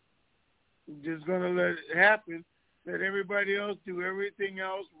 We're just going to let it happen, let everybody else do everything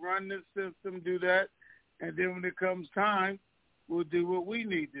else, run the system, do that, and then when it comes time, we'll do what we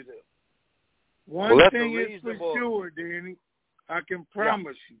need to do. One thing is for sure, Danny, I can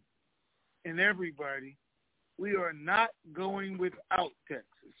promise you and everybody, we are not going without Texas.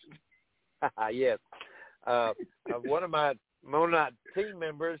 Yes. One of my Monat team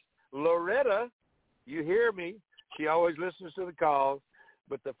members, Loretta, you hear me. She always listens to the calls,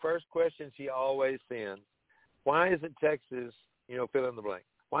 but the first question she always sends, why isn't Texas, fill in the blank?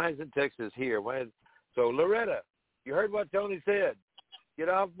 Why isn't Texas here? So, Loretta, you heard what Tony said. Get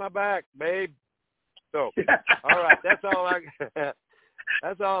off my back, babe. So, all right, that's all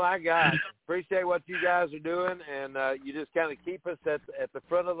I got. Appreciate what you guys are doing, and you just kind of keep us at the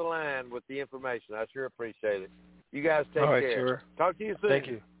front of the line with the information. I sure appreciate it. You guys take all right, care. Sure. Talk to you soon. Thank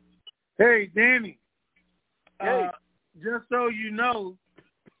you. Hey, Danny. Hey. Just so you know,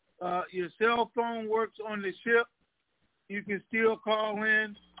 your cell phone works on the ship. You can still call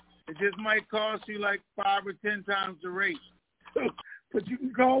in. It just might cost you like 5 or 10 times the rate. But you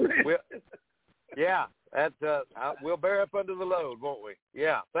can call in. Yeah, we'll bear up under the load, won't we?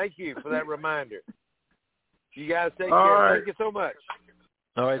 Yeah, thank you for that reminder. You guys take care. Right. Thank you so much.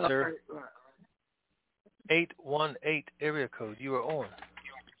 All right, sir. 818 area code. You are on.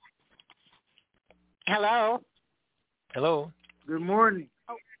 Hello. Hello. Good morning.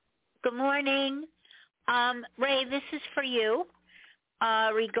 Good morning. Ray, this is for you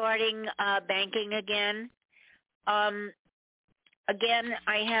regarding banking again. Again,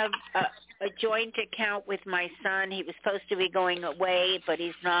 I have a joint account with my son. He was supposed to be going away, but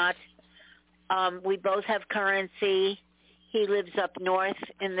he's not. We both have currency. He lives up north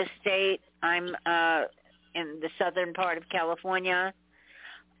in the state. I'm in the southern part of California.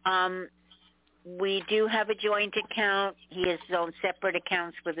 We do have a joint account. He has his own separate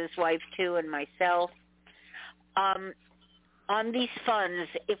accounts with his wife, too, and myself. On these funds,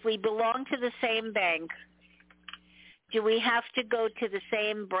 if we belong to the same bank, do we have to go to the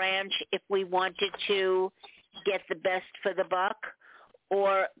same branch if we wanted to get the best for the buck?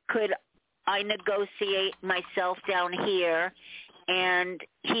 Or could I negotiate myself down here and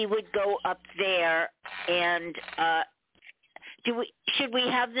he would go up there? And should we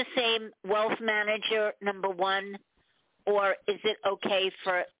have the same wealth manager, number one? Or is it okay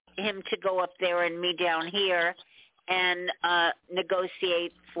for him to go up there and me down here and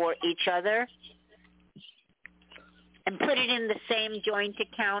negotiate for each other? And put it in the same joint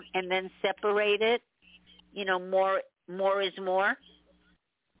account and then separate it. More is more.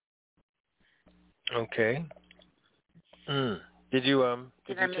 Okay. Did you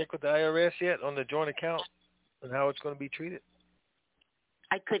check with the IRS yet on the joint account and how it's going to be treated?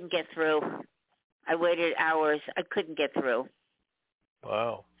 I couldn't get through. I waited hours. I couldn't get through.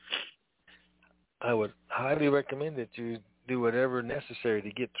 Wow. I would highly recommend that you do whatever necessary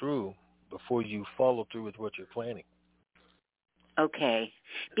to get through before you follow through with what you're planning. Okay.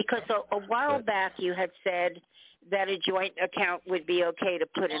 Because a while back you had said that a joint account would be okay to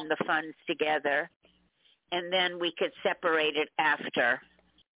put in the funds together, and then we could separate it after.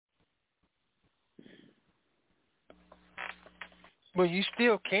 Well, you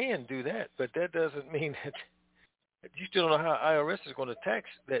still can do that, but that doesn't mean that you still don't know how IRS is going to tax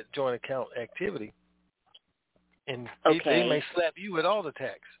that joint account activity. And they may slap you with all the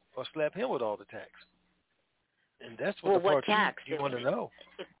tax or slap him with all the tax. And that's what what tax? You want to know.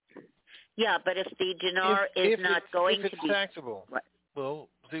 Yeah, but if the dinar is not going to be taxable, what? Well,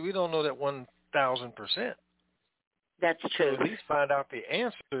 see, we don't know that 1,000%. That's true. So at least find out the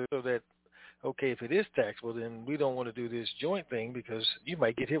answer so that, okay, if it is taxable, then we don't want to do this joint thing because you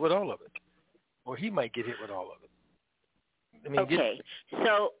might get hit with all of it, or he might get hit with all of it. I mean, okay,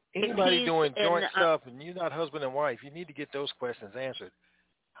 so anybody doing joint stuff and you're not husband and wife, you need to get those questions answered.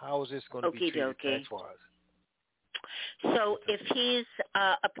 How is this going to be treated tax-wise? So if he's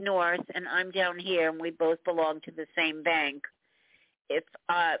up north and I'm down here and we both belong to the same bank,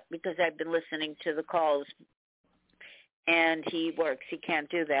 because I've been listening to the calls and he works, he can't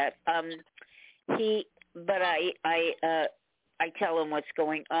do that. But I tell him what's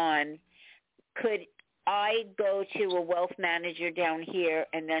going on. Could I go to a wealth manager down here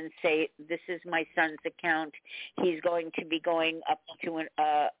and then say, this is my son's account. He's going to be going up to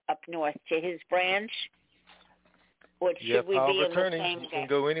up north to his branch? Or should we be in the same? You can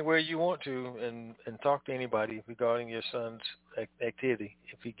go anywhere you want to and talk to anybody regarding your son's activity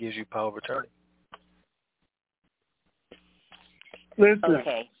if he gives you power of attorney. Listen.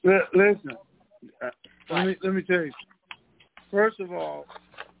 Okay. Listen. Let me tell you. First of all,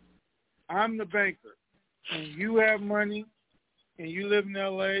 I'm the banker, and you have money, and you live in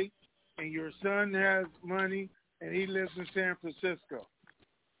L.A., and your son has money, and he lives in San Francisco.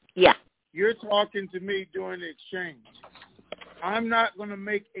 Yeah. You're talking to me during the exchange. I'm not going to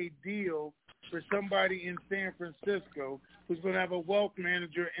make a deal for somebody in San Francisco who's going to have a wealth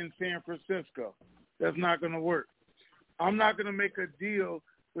manager in San Francisco. That's not going to work. I'm not going to make a deal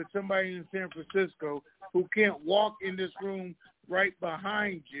with somebody in San Francisco who can't walk in this room right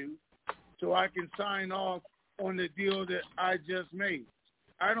behind you so I can sign off on the deal that I just made.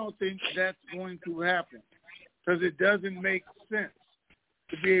 I don't think that's going to happen because it doesn't make sense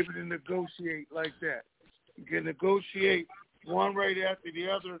to be able to negotiate like that. You can negotiate one right after the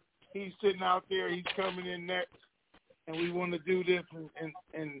other. He's sitting out there, he's coming in next, and we want to do this,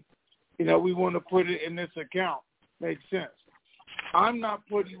 and you know, we want to put it in this account. Makes sense. I'm not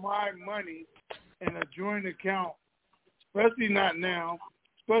putting my money in a joint account, especially not now,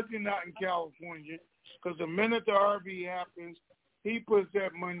 especially not in California, because the minute the RV happens, he puts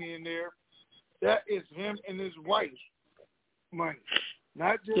that money in there. That is him and his wife's money,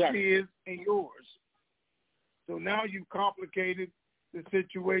 not just his and yours. So now you've complicated the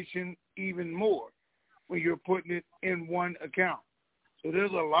situation even more when you're putting it in one account. So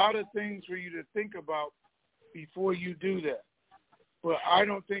there's a lot of things for you to think about before you do that. But I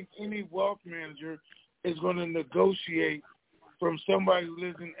don't think any wealth manager is going to negotiate from somebody who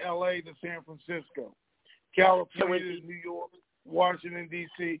lives in L.A. to San Francisco, California to New York, Washington,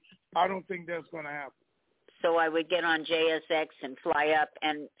 D.C. I don't think that's going to happen. So I would get on JSX and fly up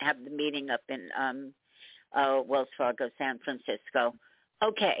and have the meeting up in Wells Fargo, San Francisco.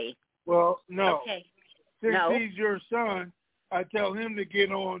 Okay. Well, no. Okay. Since he's your son, I tell him to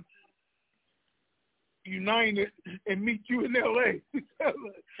get on United and meet you in L.A.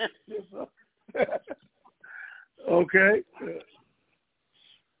 Okay.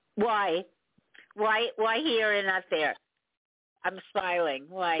 Why? Why here and not there? I'm smiling.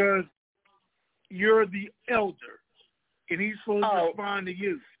 Why? Because you're the elder, and he's supposed to respond to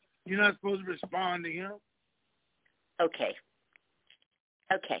you. You're not supposed to respond to him. Okay.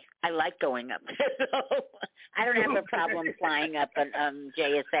 I like going up. I don't have a problem flying up on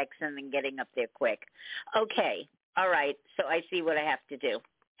JSX and then getting up there quick. Okay. All right. So I see what I have to do,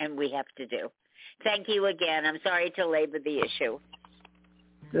 and we have to do. Thank you again. I'm sorry to labor the issue.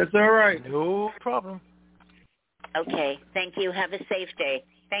 That's all right. No problem. Okay. Thank you. Have a safe day.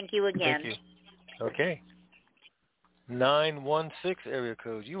 Thank you again. Thank you. Okay. 916 area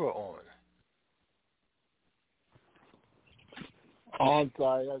code. You are on. Oh, I'm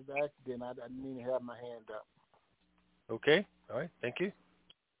sorry. That was an accident. I didn't mean to have my hand up. Okay. All right. Thank you.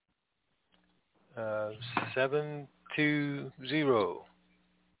 720.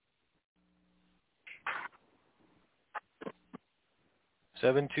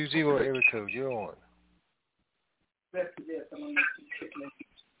 720 area code. You're on. Rest of this.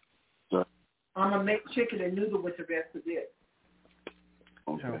 I'm gonna make chicken and noodle with the rest of this.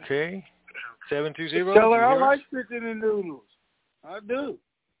 Okay. 720. Tell her I like chicken and noodles. I do.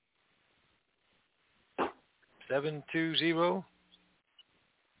 720.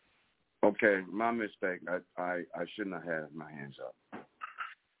 Okay, my mistake. I shouldn't have had my hands up.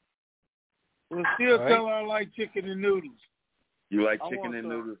 Well, still tell her I like chicken and noodles. You like chicken and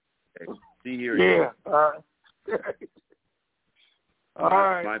noodles? Okay. See here. Yeah. All right. All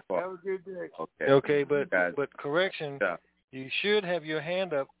right. My fault. Have a good day. Okay, but correction. Yeah. You should have your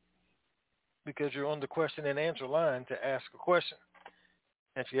hand up because you're on the question and answer line to ask a question.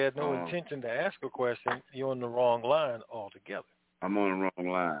 If you had no intention to ask a question, you're on the wrong line altogether. I'm on the wrong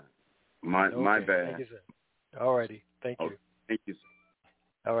line. My bad. Thank you, sir. All righty. Thank you. Thank you, sir.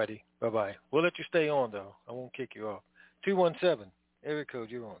 All righty. Bye-bye. We'll let you stay on, though. I won't kick you off. 217, area code,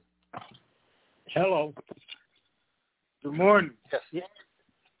 you're on. Hello. Good morning. Yes. Yeah.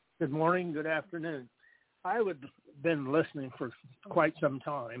 Good morning. Good afternoon. I've been listening for quite some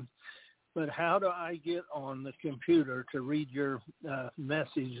time, but how do I get on the computer to read your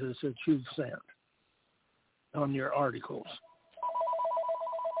messages that you've sent on your articles?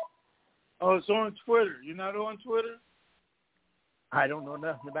 Oh, it's on Twitter. You're not on Twitter? I don't know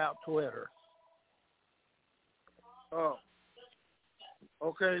nothing about Twitter. Oh.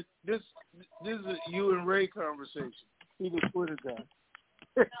 Okay. This is a you and Ray conversation. He's a Twitter guy.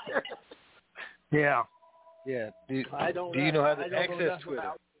 Yeah. Yeah. Do you know how to access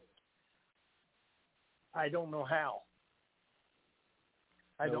Twitter? I don't know how.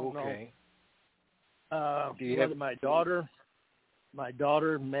 I don't know. Do you whether my daughter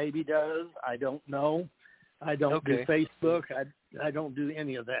maybe does. I don't know. I don't do Facebook. I don't do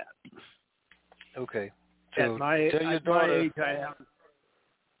any of that. Okay. So at my age, I have.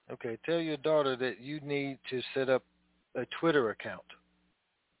 Okay, tell your daughter that you need to set up a Twitter account.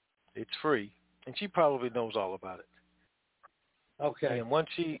 It's free, and she probably knows all about it. Okay. And once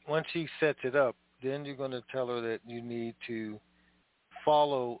she sets it up, then you're going to tell her that you need to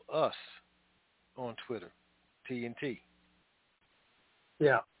follow us on Twitter, TNT.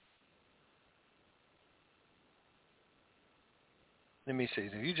 Yeah. Let me see.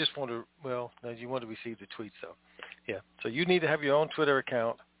 You just want to, you want to receive the tweets, though. Yeah. So you need to have your own Twitter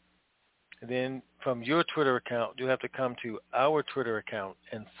account. And then from your Twitter account, you have to come to our Twitter account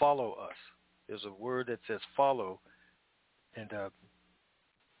and follow us. There's a word that says follow. And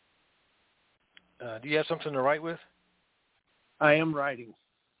do you have something to write with? I am writing.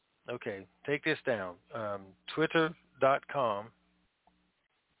 Okay. Take this down.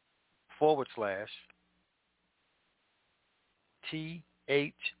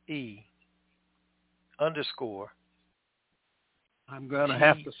 I'm going to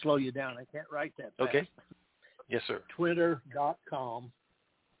have to slow you down. I can't write that fast. Okay. Yes, sir. Twitter.com.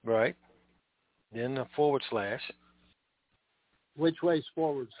 Right. Then a /. Which way's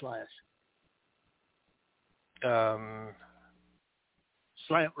 /?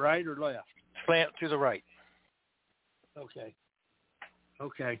 Slant right or left? Slant to the right. Okay.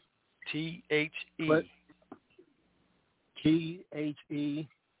 THE. THE.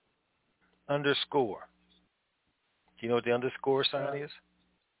 _. Do you know what the underscore sign is?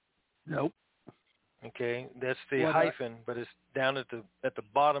 Nope. Okay, that's the hyphen, but it's down at the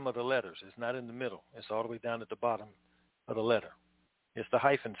bottom of the letters. It's not in the middle. It's all the way down at the bottom of the letter. It's the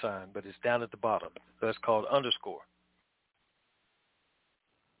hyphen sign, but it's down at the bottom. So it's called underscore.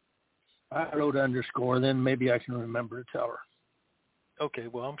 I wrote underscore, then maybe I can remember to tell her. Okay,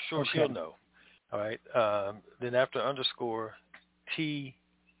 well, I'm sure she'll know. All right. Then after underscore, TNT.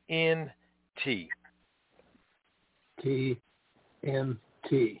 TNT.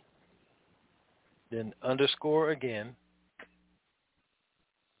 Then underscore again.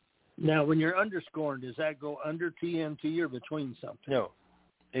 Now, when you're underscoring, does that go under TNT or between something? No.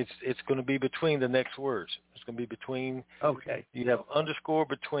 It's going to be between the next words. It's going to be between. Okay. You have underscore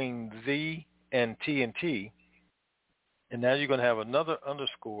between the and TNT, and now you're going to have another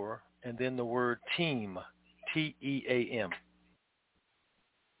underscore, and then the word team, TEAM.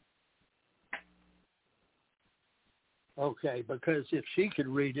 Okay, because if she could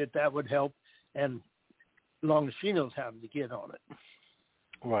read it, that would help, and as long as she knows how to get on it.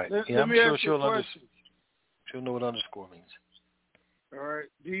 Right. Let I'm me sure ask you a question. she'll know what underscore means. All right.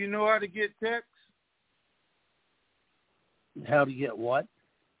 Do you know how to get text? How to get what?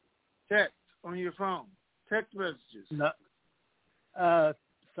 Text on your phone. Text messages. No.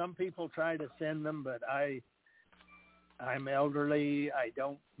 Some people try to send them, but I'm elderly. I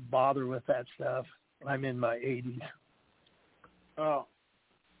don't bother with that stuff. I'm in my 80s. Oh,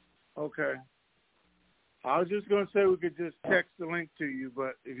 okay. I was just going to say we could just text the link to you,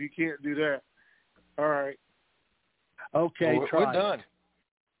 but if you can't do that, all right. Okay, we're done.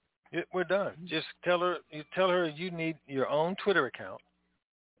 We're done. Just tell her you need your own Twitter account,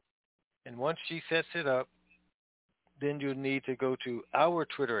 and once she sets it up, then you need to go to our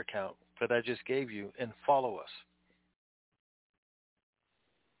Twitter account that I just gave you and follow us.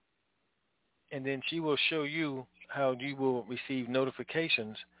 And then she will show you how you will receive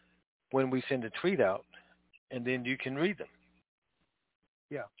notifications when we send a tweet out, and then you can read them.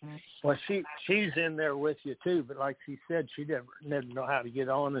 Yeah. Well, she's in there with you too, but like she said, she didn't know how to get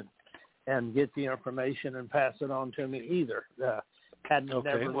on and get the information and pass it on to me either.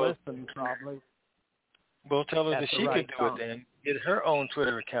 Never listened probably. Well, tell her that she can do it then. Get her own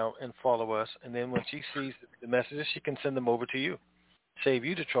Twitter account and follow us, and then when she sees the messages, she can send them over to you. Save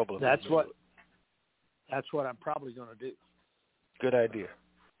you the trouble. That's what I'm probably going to do. Good idea.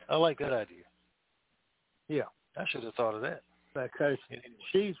 I like that idea. Yeah. I should have thought of that. Because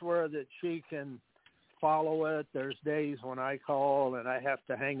she's where that she can follow it. There's days when I call and I have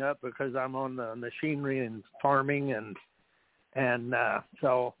to hang up because I'm on the machinery and farming, and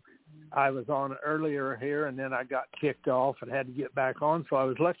so I was on earlier here, and then I got kicked off and had to get back on. So I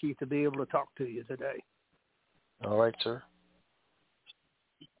was lucky to be able to talk to you today. All right, sir.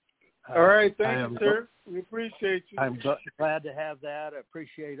 All right, thank you, sir. We appreciate you. I'm glad to have that. I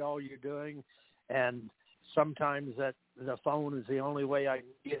appreciate all you're doing, and sometimes that the phone is the only way I can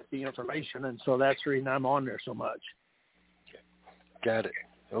get the information, and so that's the reason I'm on there so much. Got it.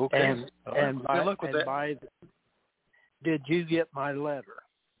 Okay. And good luck with that. Did you get my letter?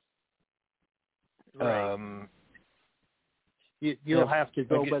 Right. You'll have to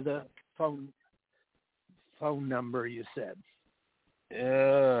go by the phone number you said.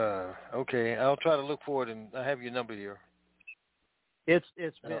 Okay. I'll try to look for it, and I have your number here. It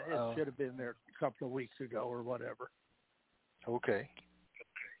should have been there a couple of weeks ago or whatever. Okay.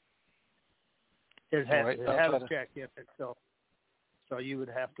 It had, right, it had a check in it, so you would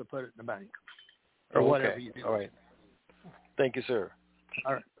have to put it in the bank or whatever you do. All right. Thank you, sir.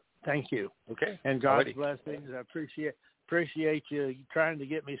 All right. Thank you. Okay. And God's blessings. I appreciate you trying to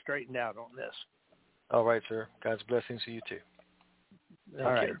get me straightened out on this. All right, sir. God's blessings to you too.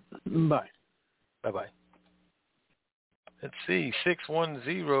 All right. Bye. Bye-bye. Let's see.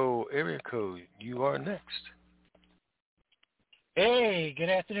 610 area code. You are next. Hey, good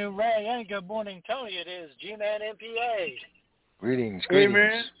afternoon, Ray, and good morning, Tony. It is G-Man MPA. Greetings. Hey,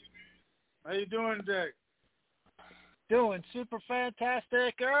 man. How you doing today? Doing super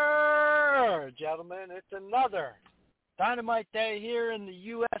fantastic, gentlemen. It's another Dynamite Day here in the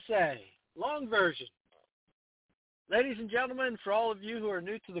USA. Long version. Ladies and gentlemen, for all of you who are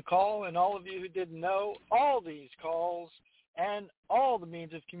new to the call and all of you who didn't know, all these calls and all the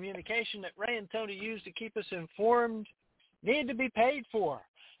means of communication that Ray and Tony use to keep us informed need to be paid for.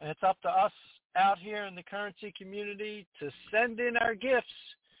 And it's up to us out here in the currency community to send in our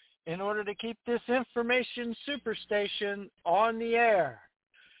gifts in order to keep this information superstation on the air.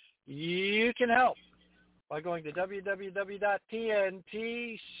 You can help by going to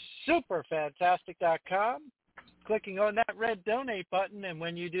www.TNTSuperfantastic.com, clicking on that red donate button, and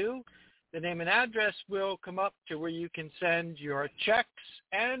when you do, the name and address will come up to where you can send your checks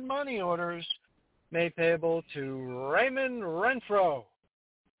and money orders made payable to Raymond Renfro,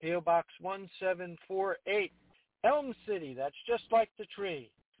 P.O. Box 1748, Elm City, that's just like the tree,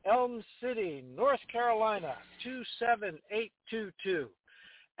 Elm City, North Carolina, 27822.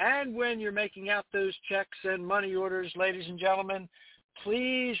 And when you're making out those checks and money orders, ladies and gentlemen,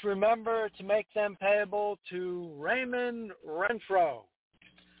 please remember to make them payable to Raymond Renfro.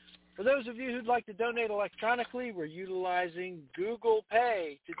 For those of you who'd like to donate electronically, we're utilizing Google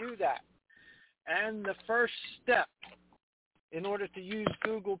Pay to do that. And the first step in order to use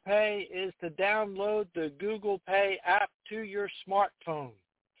Google Pay is to download the Google Pay app to your smartphone.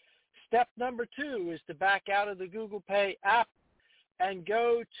 Step number 2 is to back out of the Google Pay app and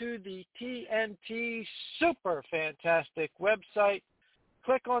go to the TNT Superfantastic website.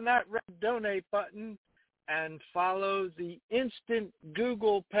 Click on that red donate button and follow the instant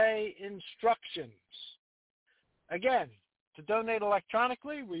Google Pay instructions. Again, to donate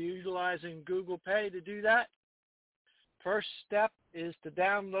electronically, we're utilizing Google Pay to do that. First step is to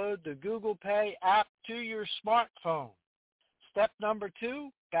download the Google Pay app to your smartphone. Step number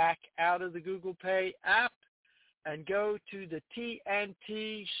 2, back out of the Google Pay app and go to the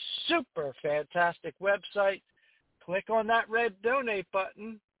TNT Superfantastic website. Click on that red donate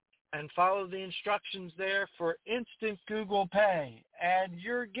button and follow the instructions there for instant Google Pay, and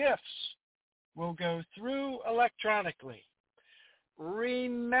your gifts will go through electronically.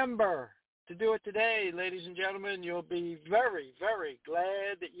 Remember to do it today, ladies and gentlemen. You'll be very, very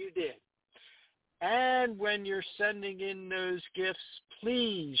glad that you did. And when you're sending in those gifts,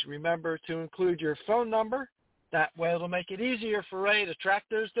 please remember to include your phone number. That way it'll make it easier for Ray to track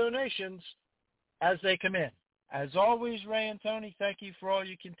those donations as they come in. As always, Ray and Tony, thank you for all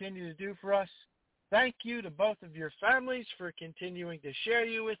you continue to do for us. Thank you to both of your families for continuing to share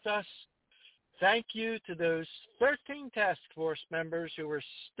you with us. Thank you to those 13 task force members who are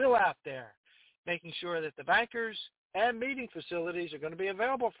still out there, making sure that the bankers and meeting facilities are going to be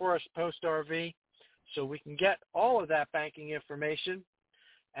available for us post-RV so we can get all of that banking information.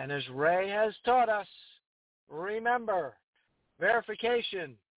 And as Ray has taught us, remember,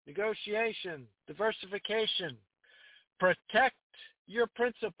 verification, negotiation, diversification, protect your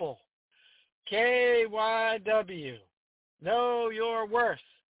principal, KYW, know your worth,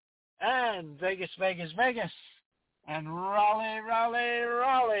 and Vegas, Vegas, Vegas, and Raleigh, Raleigh,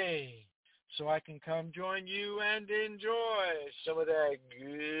 Raleigh, so I can come join you and enjoy some of that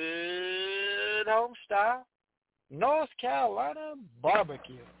good home-style North Carolina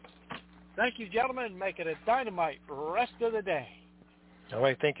barbecue. Thank you, gentlemen. Make it a dynamite rest of the day. All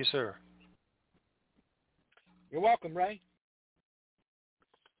right. Thank you, sir. You're welcome, Ray.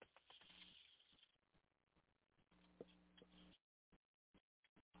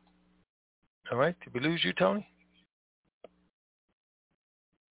 All right. Did we lose you, Tony?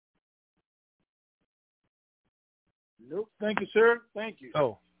 Nope. Thank you, sir. Thank you.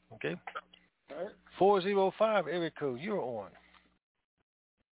 Oh, okay. All right. 405 area code. You're on.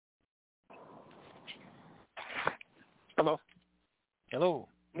 Hello. Hello.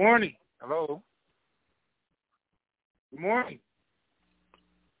 Morning. Hello. Good morning.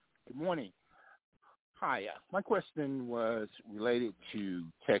 Good morning. Hi. My question was related to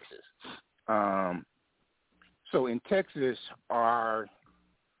Texas. So in Texas,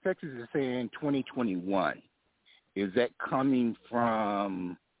 Texas is saying 2021. Is that coming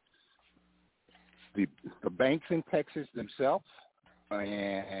from the banks in Texas themselves?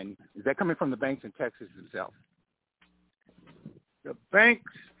 And is that coming from the banks in Texas themselves? The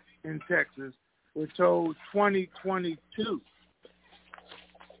banks in Texas were told 2022.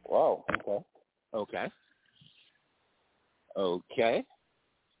 Wow. Okay.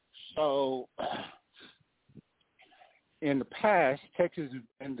 So in the past, Texas has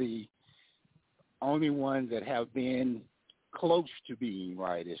been the only one that have been close to being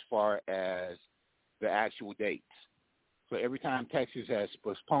right as far as the actual dates. So every time Texas has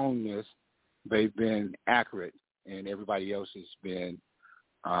postponed this, they've been accurate, and everybody else has been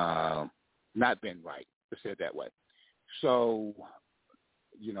not been right, to say it that way. So,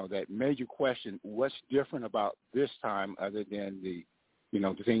 that major question, what's different about this time other than the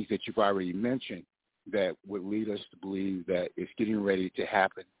things that you've already mentioned that would lead us to believe that it's getting ready to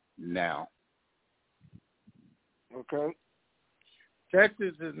happen now? Okay.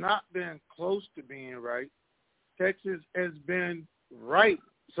 Texas has not been close to being right. Texas has been right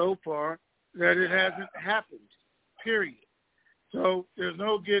so far that it hasn't happened, period. So there's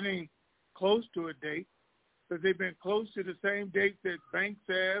no getting close to a date, because they've been close to the same date that banks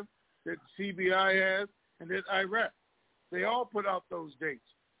have, that CBI has, and that IRS. They all put out those dates.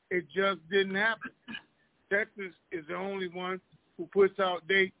 It just didn't happen. Texas is the only one who puts out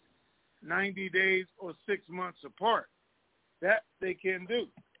dates 90 days or 6 months apart. That they can do.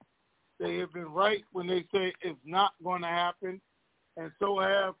 They have been right when they say it's not going to happen, and so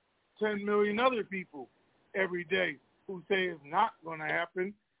have 10 million other people every day who say it's not going to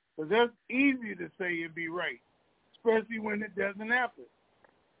happen, because that's easy to say and be right, especially when it doesn't happen.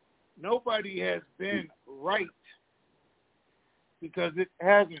 Nobody has been right because it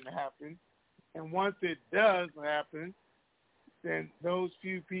hasn't happened, and once it does happen, then those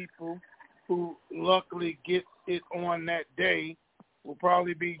few people who luckily get it on that day will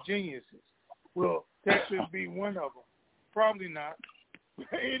probably be geniuses. Will Texas be one of them? Probably not.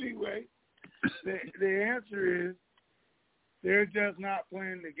 Anyway, the answer is they're just not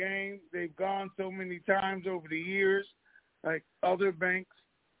playing the game. They've gone so many times over the years, like other banks,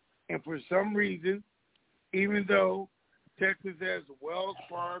 and for some reason, even though Texas has Wells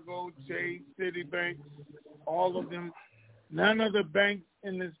Fargo, Chase, Citibank, all of them, none of the banks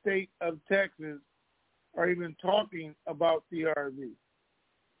in the state of Texas are even talking about CRV,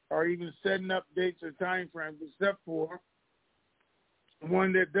 or even setting up dates or time frames, except for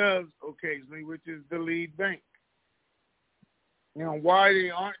one that does occasionally, which is the lead bank. Why they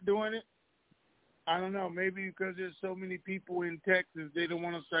aren't doing it, I don't know. Maybe because there's so many people in Texas, they don't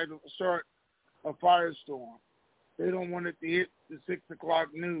want to start a firestorm. They don't want it to hit the 6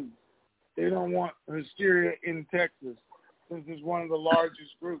 o'clock news. They don't want hysteria in Texas, since it's one of the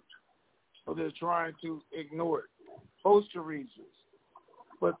largest groups. So they're trying to ignore it. Host of reasons.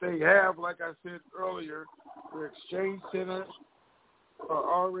 But they have, like I said earlier, their exchange centers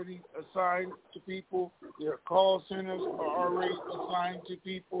are already assigned to people. Their call centers are already assigned to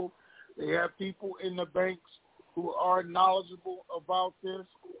people. They have people in the banks who are knowledgeable about this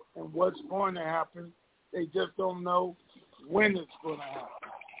and what's going to happen. They just don't know when it's going to happen.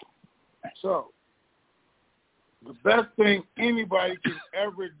 So the best thing anybody can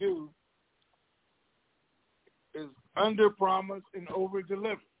ever do is under-promise and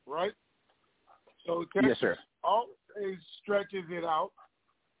over-deliver, right? So Texas yes, sir. always stretches it out.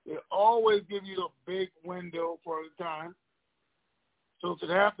 They always give you a big window for the time. So if it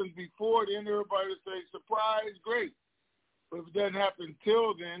happens before, then everybody will say, surprise, great. But if it doesn't happen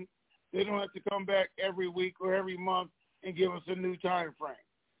till then, they don't have to come back every week or every month and give us a new time frame.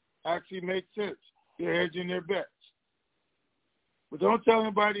 Actually makes sense. They're hedging their bets. But don't tell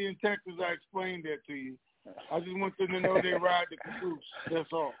anybody in Texas I explained that to you. I just want them to know they ride the caboose.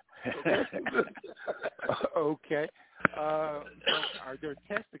 That's all. Okay. So are there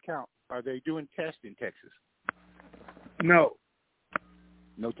test accounts? Are they doing tests in Texas? No.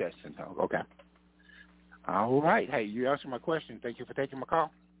 No tests in Texas. Okay. All right. Hey, you answered my question. Thank you for taking my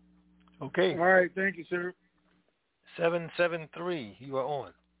call. Okay. All right. Thank you, sir. 773, you are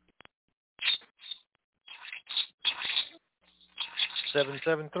on.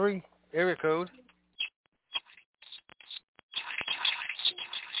 773, area code.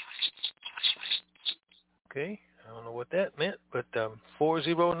 Okay, I don't know what that meant, but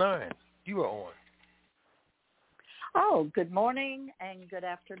 409, you are on. Oh, good morning and good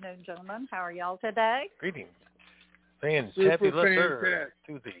afternoon, gentlemen. How are y'all today? Greetings. Fantabulous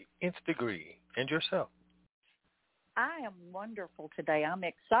to the nth degree. And yourself? I am wonderful today. I'm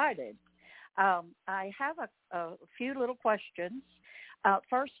excited. I have a few little questions.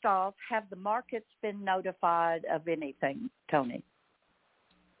 First off, have the markets been notified of anything, Tony?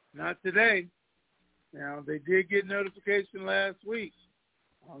 Not today. Now, they did get notification last week.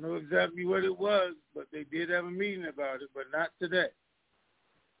 I don't know exactly what it was, but they did have a meeting about it, but not today.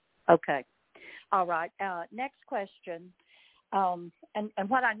 Okay. All right. Next question. And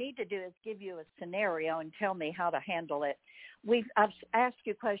what I need to do is give you a scenario and tell me how to handle it. I've asked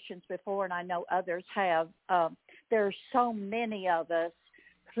you questions before, and I know others have. There are so many of us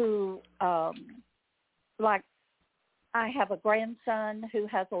who, like, I have a grandson who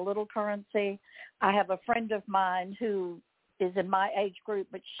has a little currency. I have a friend of mine who is in my age group,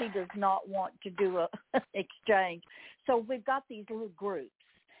 but she does not want to do an exchange. So we've got these little groups.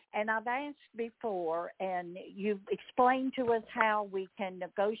 And I've asked before, and you've explained to us how we can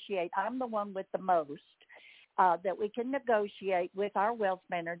negotiate. I'm the one with the most, that we can negotiate with our wealth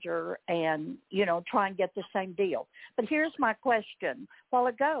manager and, try and get the same deal. But here's my question. A while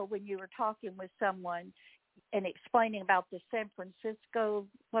ago, when you were talking with someone and explaining about the San Francisco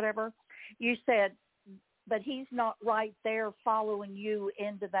whatever, you said, but he's not right there following you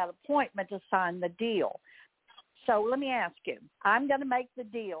into that appointment to sign the deal. So let me ask you, I'm going to make the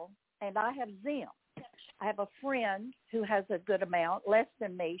deal, and I have them. I have a friend who has a good amount, less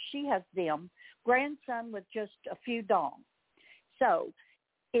than me. She has them. Grandson with just a few dong. So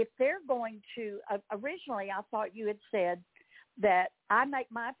if they're going to, originally I thought you had said that I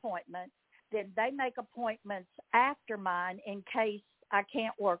make my appointment, then they make appointments after mine in case I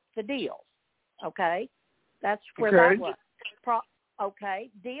can't work the deals. Okay? That's where that was. Okay,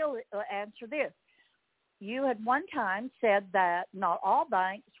 deal, answer this. You had one time said that not all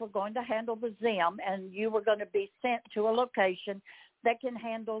banks were going to handle the Zim, and you were going to be sent to a location that can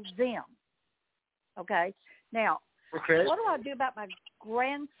handle Zim. Okay? Now, what do I do about my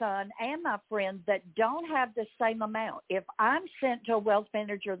grandson and my friend that don't have the same amount? If I'm sent to a wealth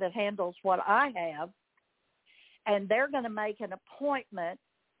manager that handles what I have, and they're going to make an appointment,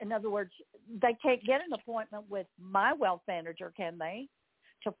 in other words, they can't get an appointment with my wealth manager, can they,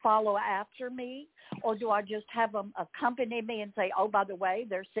 to follow after me? Or do I just have them accompany me and say, oh, by the way,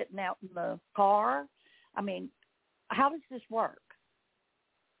 they're sitting out in the car? I mean, how does this work?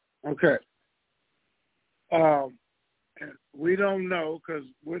 Okay. We don't know because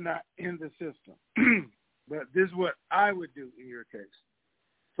we're not in the system. But this is what I would do in your case.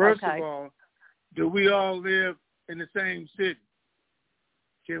 First of all, do we all live in the same city?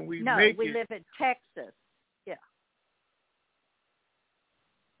 Can we make it? No, we live in Texas. Yeah.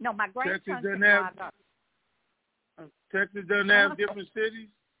 No, my grandson can drive up. Texas doesn't have different cities?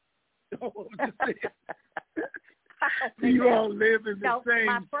 You all live in the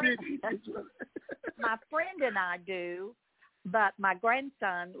same city. My friend and I do, but my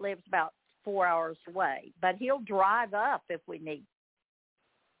grandson lives about 4 hours away. But he'll drive up if we need.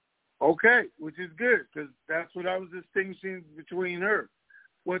 Okay, which is good because that's what I was distinguishing between her.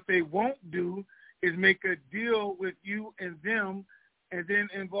 What they won't do is make a deal with you and them and then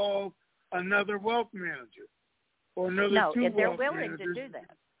involve another wealth manager or another two and they're wealth willing managers. to do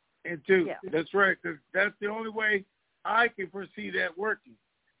that. And two. Yeah. That's right, because that's the only way I can foresee that working.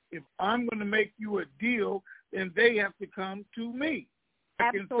 If I'm going to make you a deal, then they have to come to me.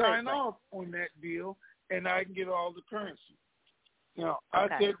 I can sign off on that deal, and I can get all the currency. Now, I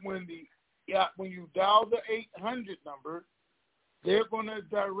said when you dial the 800 number, they're going to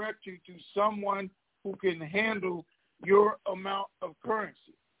direct you to someone who can handle your amount of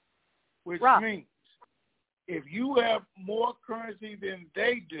currency, which means if you have more currency than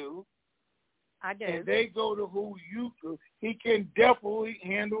they do, and they go to who you do, he can definitely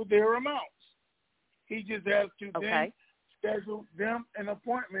handle their amounts. He just has to then schedule them an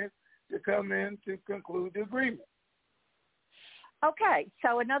appointment to come in to conclude the agreement. Okay,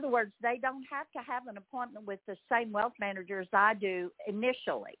 so in other words, they don't have to have an appointment with the same wealth manager as I do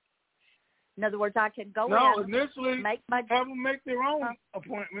initially. In other words, I can go initially have them make their own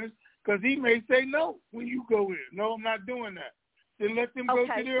appointments because he may say no when you go in. No, I'm not doing that. Then let them go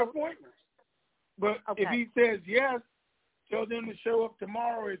to their appointments. But if he says yes, tell them to show up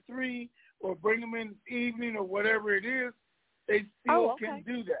tomorrow at 3 or bring them in the evening or whatever it is, they still can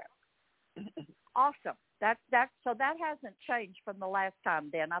do that. Awesome. So that hasn't changed from the last time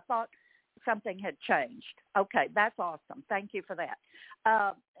then. I thought something had changed. Okay, that's awesome. Thank you for that.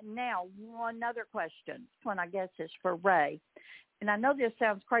 Now, one other question, one I guess is for Ray. And I know this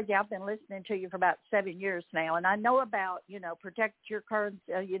sounds crazy. I've been listening to you for about 7 years now, and I know about, protect your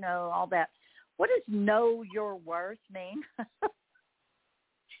currency, all that. What does know your worth mean?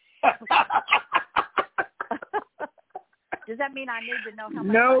 Does that mean I need to know how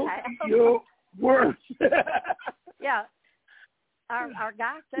much No, I have? you're worth. Yeah. Our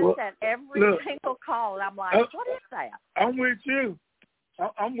guy says that every single call, and I'm like, what is that? I'm with you.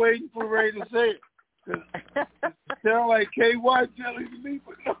 I'm waiting for Ray to say it. Sound like KY telling me,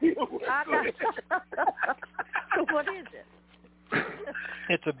 but no, you're worth. I know. So what is it?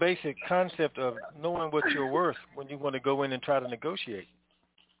 It's a basic concept of knowing what you're worth when you want to go in and try to negotiate.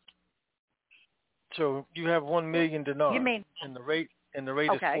 So you have 1 million dinars, and the rate is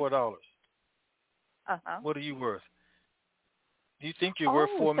 $4. Uh-huh. What are you worth? You think you're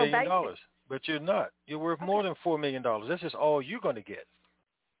worth $4 million, but you're not. You're worth more than $4 million. That's just all you're going to get.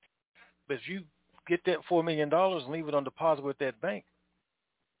 But if you get that $4 million and leave it on deposit with that bank,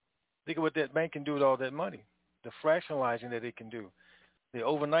 think of what that bank can do with all that money, the fractionalizing that it can do, the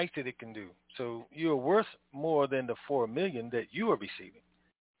overnights that it can do. So you're worth more than the $4 million that you are receiving.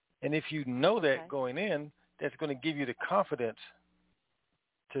 And if you know that going in, that's going to give you the confidence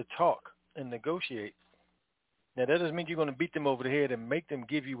to talk and negotiate. Now, that doesn't mean you're going to beat them over the head and make them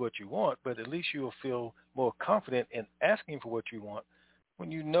give you what you want, but at least you'll feel more confident in asking for what you want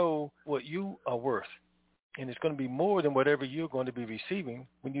when you know what you are worth. And it's going to be more than whatever you're going to be receiving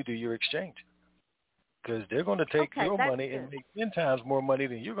when you do your exchange. Because they're going to take your money and make 10 times more money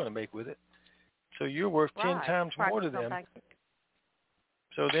than you're going to make with it. So you're worth 10 times more to them.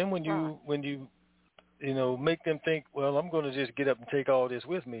 So then when you make them think, well, I'm going to just get up and take all this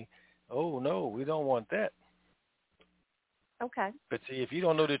with me. Oh, no, we don't want that. Okay. But see, if you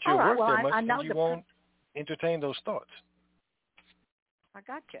don't know that you're worth that much, then you won't entertain those thoughts. I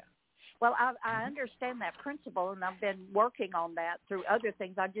got you. Well, I understand that principle, and I've been working on that through other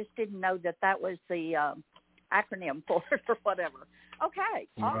things. I just didn't know that was the acronym for it or whatever. Okay.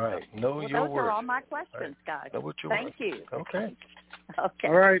 Awesome. Right. Know your those worth. are all my questions, guys. Know what you're Thank worth. you. Okay. Okay.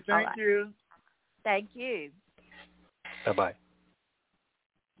 All right. Thank you. Thank you. Bye-bye.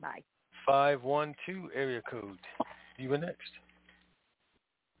 Bye. 512 area code. You were next.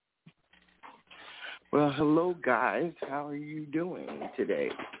 Well, hello, guys. How are you doing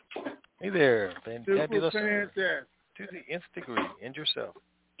today? Hey there. Fabulous. Fantastic. To the nth degree. And yourself.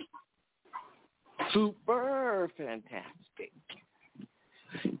 Super fantastic.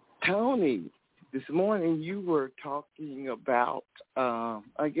 Tony, this morning you were talking about,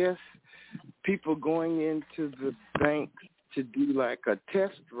 I guess, people going into the bank to do like a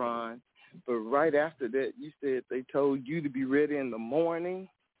test run, but right after that you said they told you to be ready in the morning,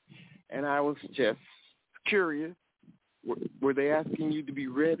 and I was just curious. Were they asking you to be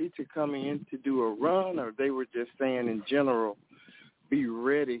ready to come in to do a run, or they were just saying in general, be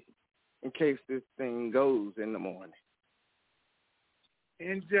ready in case this thing goes in the morning?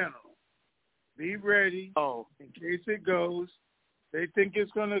 In general, be ready in case it goes. They think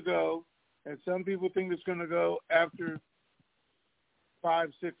it's going to go, and some people think it's going to go after 5,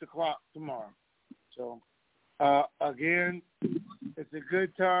 6 o'clock tomorrow. So, again, it's a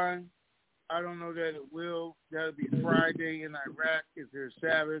good time. I don't know that it will. That'll be Friday in Iraq is their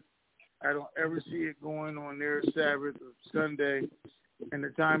Sabbath. I don't ever see it going on their Sabbath or Sunday. And the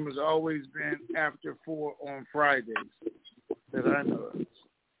time has always been after 4 on Fridays that I know of.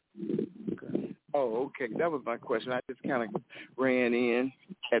 Okay. Oh, okay. That was my question. I just kind of ran in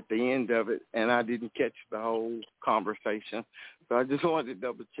at the end of it, and I didn't catch the whole conversation. So I just wanted to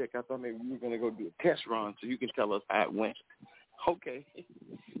double check. I thought maybe you were going to go do a test run so you can tell us how it went. Okay.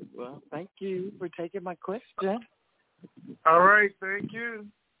 Well, thank you for taking my question. All right. Thank you.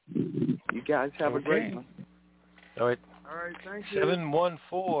 You guys have a great one. All right. All right. Thank you.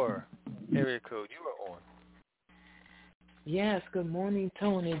 714 area code. You are on. Yes. Good morning,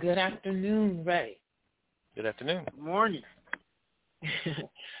 Tony. Good afternoon, Ray. Good afternoon. Good morning.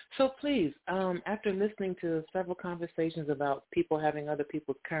 So please, after listening to several conversations about people having other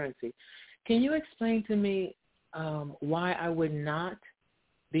people's currency, can you explain to me why I would not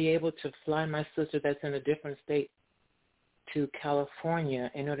be able to fly my sister that's in a different state to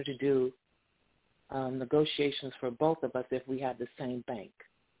California in order to do negotiations for both of us if we have the same bank?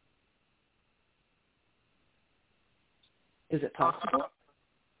 Is it possible?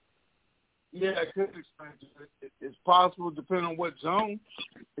 Yeah, I could explain to you. It's possible depending on what zone.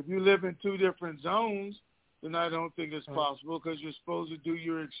 If you live in 2 different zones, then I don't think it's possible because you're supposed to do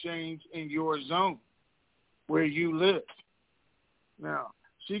your exchange in your zone where you live. Now,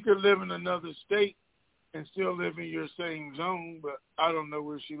 she could live in another state and still live in your same zone, but I don't know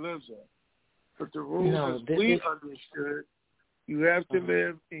where she lives at. But the rules, as we understood, you have to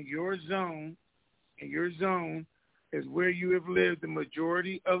live in your zone, and your zone is where you have lived the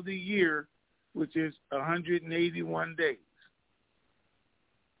majority of the year, which is 181 days.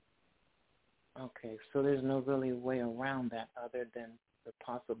 Okay, so there's no really way around that other than the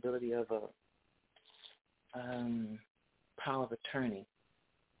possibility of a power of attorney.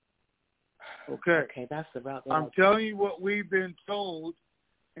 Okay. Okay, that's the route. I'm telling you what we've been told,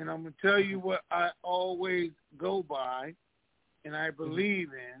 and I'm going to tell you what I always go by and I believe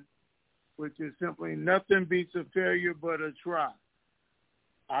in, which is simply nothing beats a failure but a try.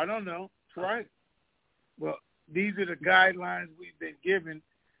 I don't know. Try it. Well, these are the guidelines we've been given,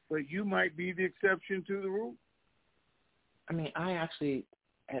 but you might be the exception to the rule. I mean, I actually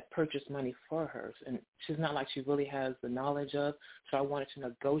had purchased money for her, and she's not like she really has the knowledge of, so I wanted to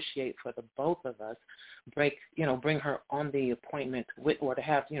negotiate for the both of us, bring her on the appointment with, or to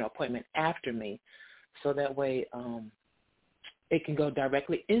have, appointment after me, so that way it can go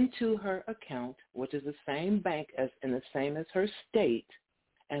directly into her account, which is the same bank as her state,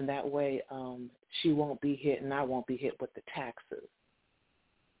 and that way she won't be hit and I won't be hit with the taxes.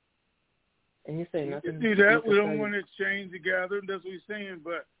 And you say nothing. You can do that. We don't want to exchange together. That's what he's saying.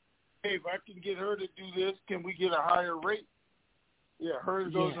 But, hey, if I can get her to do this, can we get a higher rate? Yeah,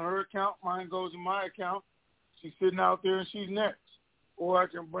 hers goes in her account. Mine goes in my account. She's sitting out there and she's next. Or I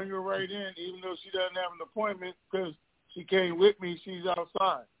can bring her right in, even though she doesn't have an appointment because she came with me. She's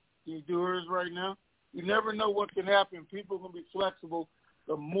outside. Can you do hers right now? You never know what can happen. People can be flexible.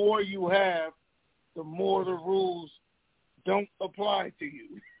 The more you have, the more the rules don't apply to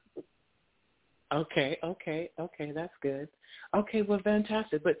you. Okay, that's good. Okay, well,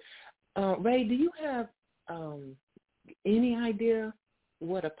 fantastic. But, Ray, do you have any idea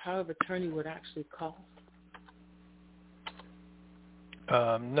what a power of attorney would actually cost?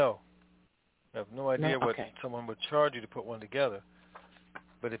 No. I have no idea what someone would charge you to put one together.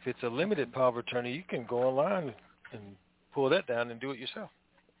 But if it's a limited power of attorney, you can go online and pull that down and do it yourself.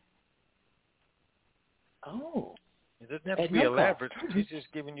 Oh. It doesn't have to be elaborate. She's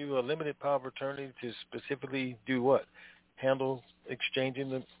just giving you a limited power of attorney to specifically do what? Handle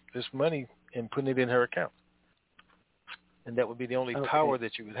exchanging this money and putting it in her account. And that would be the only power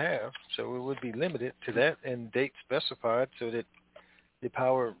that you would have. So it would be limited to that and date specified so that the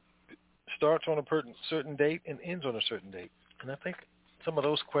power starts on a certain date and ends on a certain date. And I think some of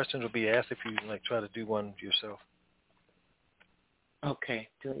those questions will be asked if you try to do one yourself. Okay,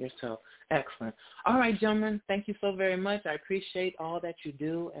 do it yourself. Excellent. All right, gentlemen, thank you so very much. I appreciate all that you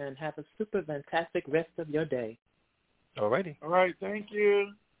do, and have a super fantastic rest of your day. All righty. All right, thank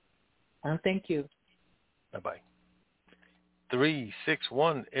you. Thank you. Bye-bye.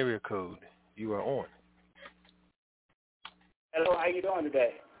 361 area code. You are on. Hello, how you doing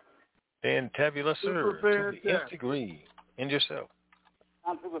today? Fantabulous, sir. To the nth degree. And yourself?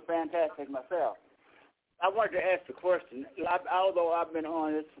 I'm super fantastic myself. I wanted to ask a question. Although I've been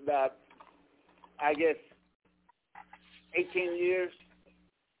on this about, 18 years,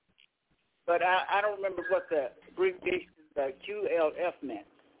 but I don't remember what the abbreviation QLF meant.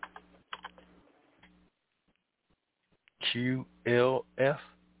 QLF?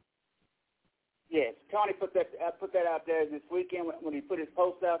 Yes, Tony put that out there this weekend when he put his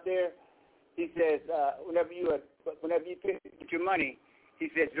post out there. He says whenever you put your money, he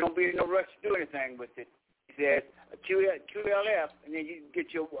says don't be in no rush to do anything with it. He says QLF, and then you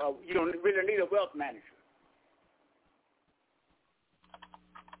get your you don't really need a wealth manager.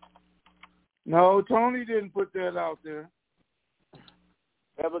 No, Tony didn't put that out there.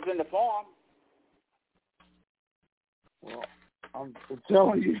 That was in the form. Well, I'm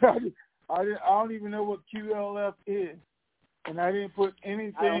telling you, I don't even know what QLF is, and I didn't put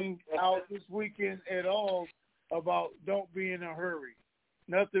anything out this weekend at all about don't be in a hurry,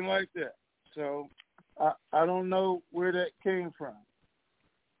 nothing like that. So I don't know where that came from.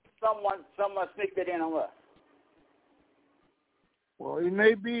 Someone sneaked it in on us. Well, it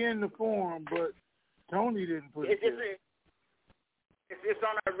may be in the form, but Tony didn't put it there. It's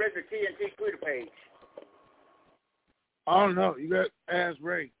on our regular TNT Twitter page. I don't know. You got to ask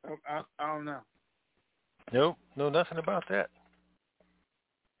Ray. I don't know. Nope, know nothing about that.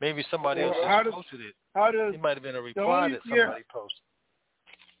 Maybe somebody else posted it. It might have been a reply that somebody posted.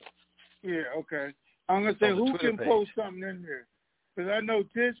 Yeah, okay. I'm going to say who can post something in there. Because I know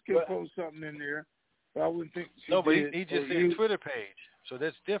Tish can post something in there, but I wouldn't think she No, but did. he just said Twitter page. So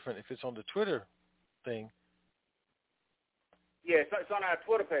that's different if it's on the Twitter thing. Yeah, it's on our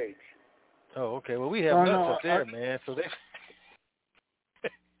Twitter page. Oh, okay. Well, we have nuts up there, man. So they...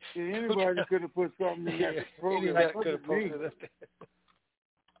 anybody could have put something in that program. Anybody could have posted it up there.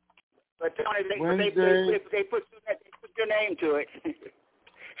 But Tony, they put your name to it.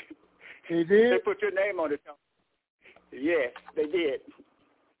 They did? They put your name on it. Yes, they did.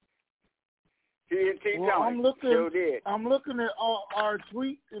 TNT Well, Tony. Sure did. I'm looking at all our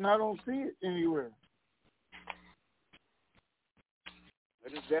tweets, and I don't see it anywhere.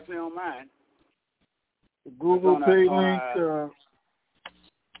 But it's definitely on mine. The Google Pay link.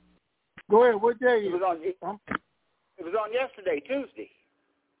 Go ahead. What day it is it? It was on yesterday, Tuesday.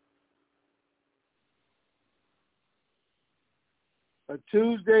 A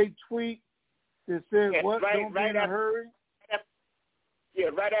Tuesday tweet that said, Yes, what? Don't be in a hurry?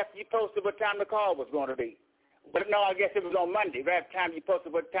 Right after you posted what time the call was going to be. But no, I guess it was on Monday, right after time you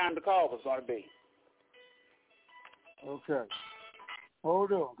posted what time the call was going to be. Okay.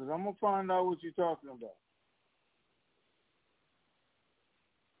 Hold on, because I'm going to find out what you're talking about.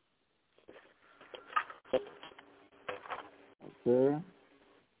 Okay.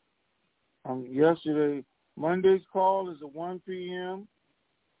 Yesterday, Monday's call is at 1 p.m.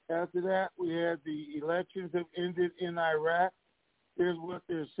 After that, we had the elections have ended in Iraq. Here's what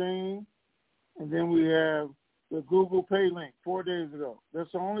they're saying. And then we have the Google Pay link 4 days ago.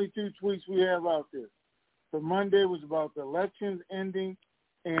 That's the only 2 tweets we have out there. So Monday was about the elections ending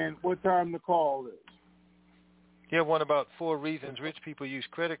and what time the call is. You have one about 4 reasons rich people use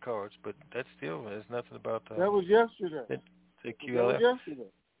credit cards, but that still has nothing about that. That was yesterday. The QLF. That was yesterday.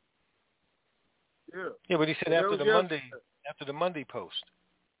 Yeah. Yeah, but he said after the Monday post.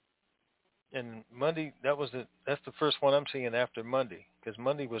 And Monday, that's the first one I'm seeing after Monday, because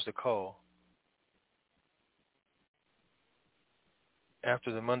Monday was the call.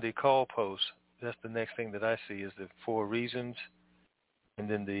 After the Monday call post, that's the next thing that I see is the 4 reasons, and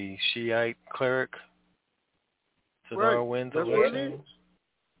then the Shiite cleric. Sadar wins election.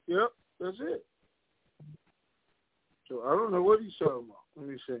 Yep, that's it. So I don't know what he's talking about. Let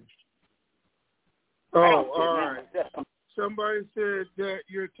me see. Oh, all right. Somebody said that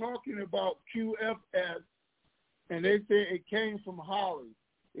you're talking about QFS, and they said it came from Holly.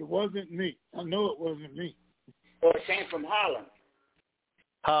 It wasn't me. I know it wasn't me. Oh, it came from Holland.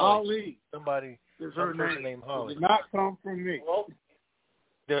 Holly. Somebody. Is her person named Holly. It did not come from me. Well,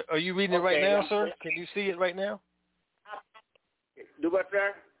 are you reading it right now, sir? Can you see it right now? Do what,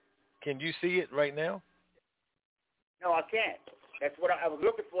 sir? Can you see it right now? No, I can't. That's what I was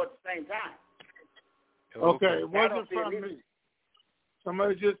looking for at the same time. Okay, it wasn't from me.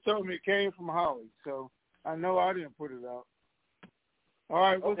 Somebody just told me it came from Holly, so I know I didn't put it out. All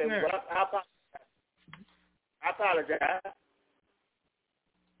right, what's next? Well, I apologize.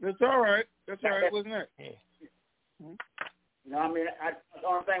 That's all right. That's all right. What's next? No, I mean, the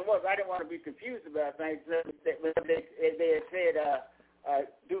only thing was I didn't want to be confused about things. They had said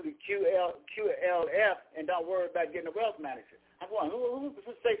do the QLF and don't worry about getting a wealth manager. I'm going, who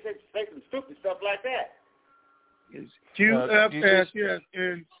say some stupid stuff like that? QFS, yes,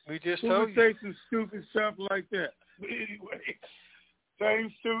 and we just who would say some stupid stuff like that? But anyway, same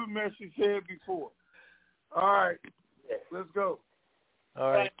stupid mess you said before. All right, let's go.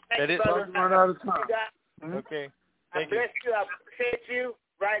 All right, that is run out of time. Okay. I bless you. I appreciate you.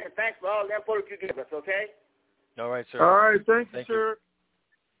 Right, and thanks for all the input you give us. Okay. All right, sir. All right, thank you, sir.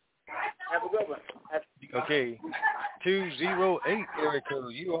 Have a good one. Okay. 208 area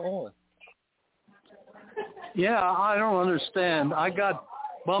code. You are on. Yeah, I don't understand. I got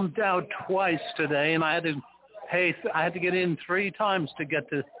bumped out twice today, and I had to pay. I had to get in 3 times to get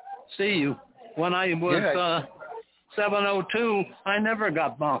to see you. When I was 702, I never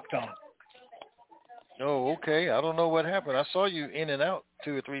got bumped out. Oh, okay. I don't know what happened. I saw you in and out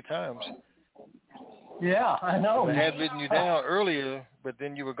 2 or 3 times. Yeah, I know. I had written you down earlier, but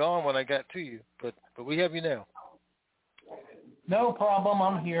then you were gone when I got to you. But we have you now. No problem.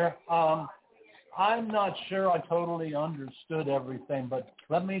 I'm here. I'm not sure I totally understood everything, but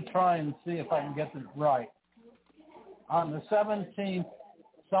let me try and see if I can get it right. On the 17th,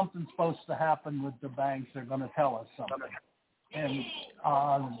 something's supposed to happen with the banks. They're going to tell us something. And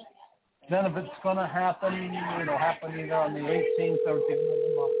then if it's going to happen, it'll happen either on the 18th or the end of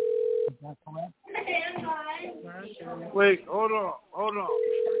the month. Is that correct? Wait, hold on.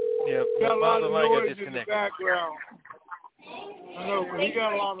 Yeah, got a lot of noise in the background. I know, but he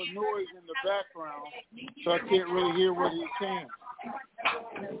got a lot of noise in the background, so I can't really hear what he's saying.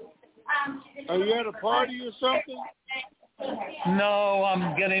 Are you at a party or something? No,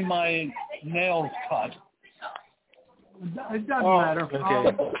 I'm getting my nails cut. It doesn't matter.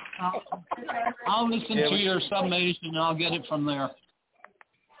 Okay. I'll listen to your summation, and I'll get it from there.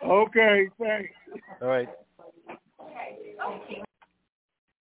 Okay, thanks. All right.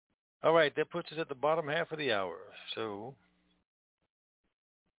 All right, that puts us at the bottom half of the hour. So,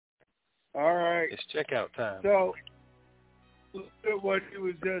 all right, it's checkout time. So, look at what he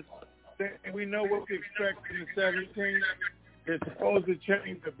was just saying. We know what to expect in the 17th. They're supposed to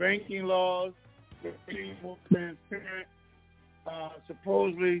change the banking laws being more transparent,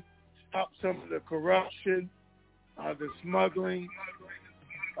 supposedly stop some of the corruption, the smuggling,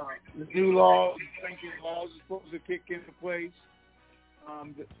 the new laws, banking laws are supposed to kick into place,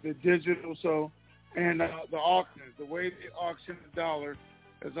 the digital, and the auctions, the way they auction the dollar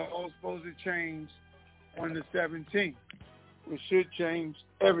is all supposed to change on the 17th, which should change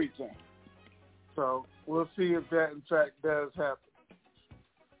everything. So we'll see if that, in fact, does happen.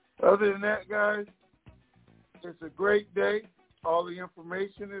 Other than that, guys, it's a great day. All the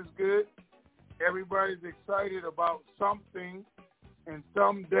information is good. Everybody's excited about something and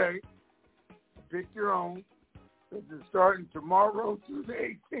someday. Pick your own. It's starting tomorrow through the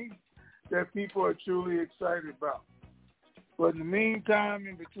 18th that people are truly excited about. But in the meantime,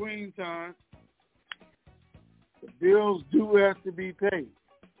 in between time, the bills do have to be paid.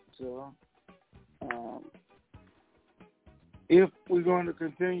 So if we're going to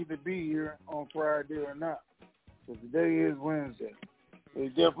continue to be here on Friday or not, because today is Wednesday, they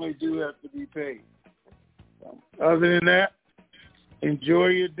definitely do have to be paid. Other than that, enjoy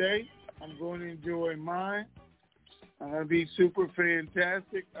your day. I'm going to enjoy mine. I'm going to be super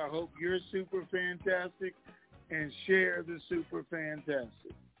fantastic. I hope you're super fantastic, and share the super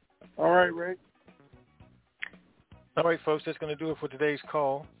fantastic. All right, Ray? All right, folks, that's going to do it for today's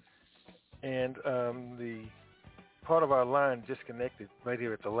call. And the part of our line disconnected right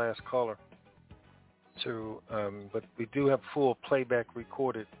here at the last caller. So, but we do have full playback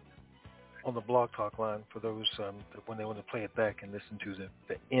recorded on the Blog Talk line for those when they want to play it back and listen to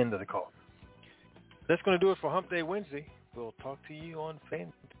the end of the call. That's going to do it for Hump Day Wednesday. We'll talk to you on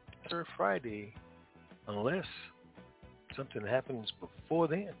Fantastic Friday, unless something happens before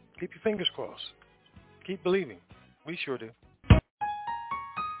then. Keep your fingers crossed. Keep believing. We sure do.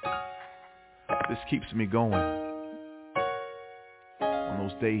 This keeps me going on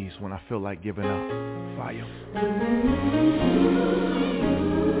those days when I feel like giving up. Fire.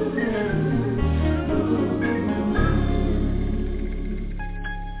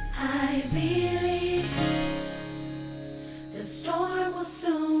 I believe the storm will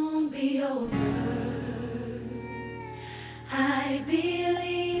soon be over. I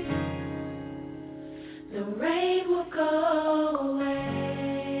believe the rain will go away.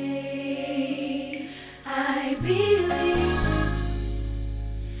 I believe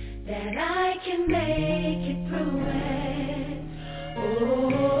that I can make it through it.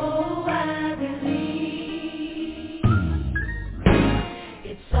 Oh, I believe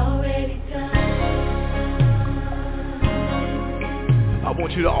it's already done. I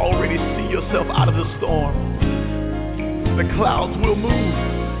want you to already see yourself out of the storm. The clouds will move.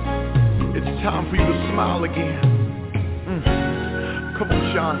 It's time for you to smile again. Come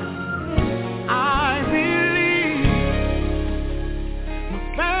on, Sean. I believe my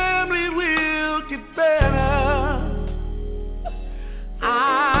family will get better.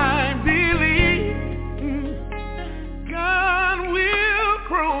 I believe God will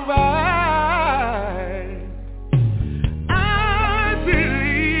provide. I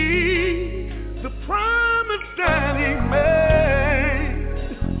believe the promise that He made.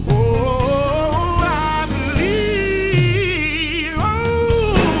 Oh, I believe.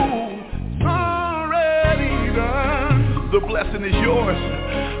 Oh, it's already done. The blessing is yours.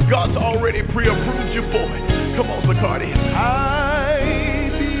 God's already pre-approved you for it. Come on, Zacardi. I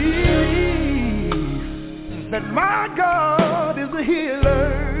believe that my God is a healer.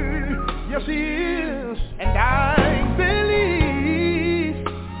 Yes, He is. And I believe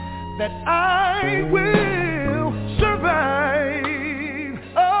that I will survive.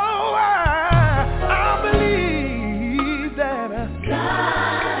 Oh, I believe that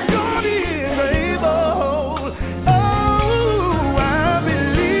God is able. Oh, I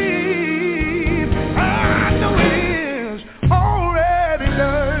believe. I know it is already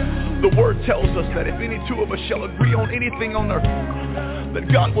done. The word tells us that if any two of us shall agree on anything on earth, that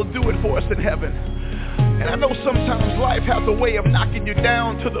God will do it for us in heaven. And I know sometimes life has a way of knocking you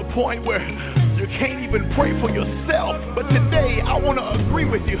down to the point where you can't even pray for yourself. But today I want to agree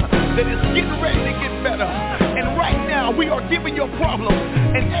with you that it's getting ready to get better. And right now we are giving your problem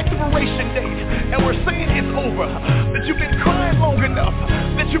an expiration date. And we're saying it's over. That you've been crying long enough.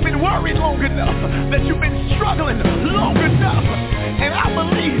 That you've been worried long enough. That you've been struggling long enough. And I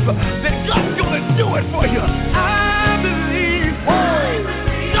believe that God's going to do it for you. I believe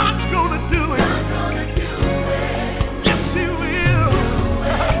God's going to do it.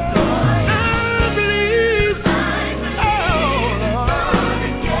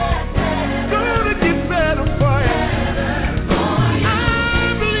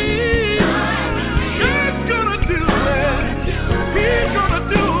 He's gonna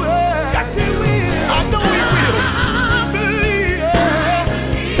do it. Yes, He will.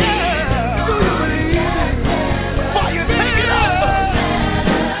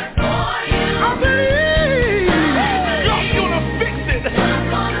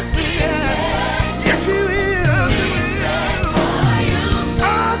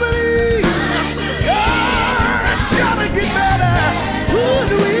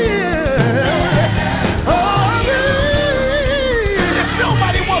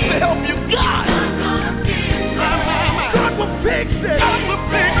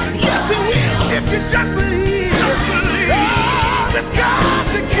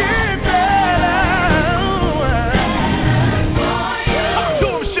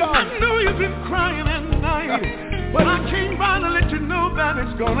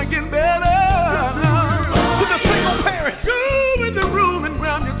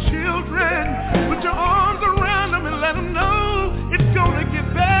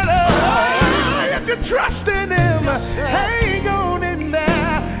 you trust in him. Hang on in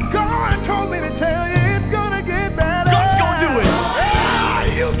there. God told me to tell you it's gonna get better. God's gonna do it.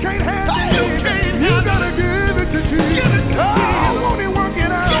 You can't handle it. You gotta give it to Jesus. Oh, won't he work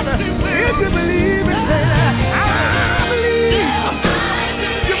it out? If you believe it, say I believe.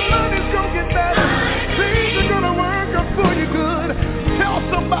 Your money's gonna get better. Things are gonna work out for you good. Tell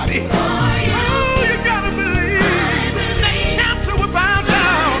somebody. Oh, you gotta believe. That cancer will bow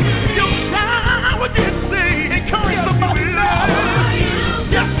down. Your child will get saved. Encourage somebody now.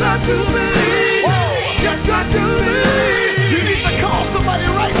 Yes, I do believe. Yes, I do believe. You need to call somebody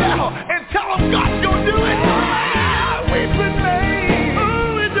right now and tell them God's gonna do it. We've been made.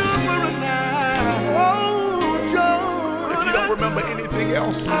 Oh, we do it for us now. Oh, John. If you don't remember anything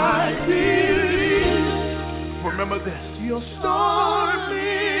else, I believe. Remember this. Your storm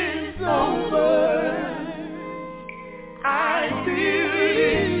is over. I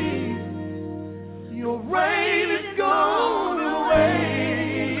believe. Your rain is gone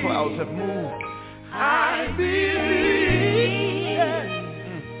away. Clouds have moved. I believe.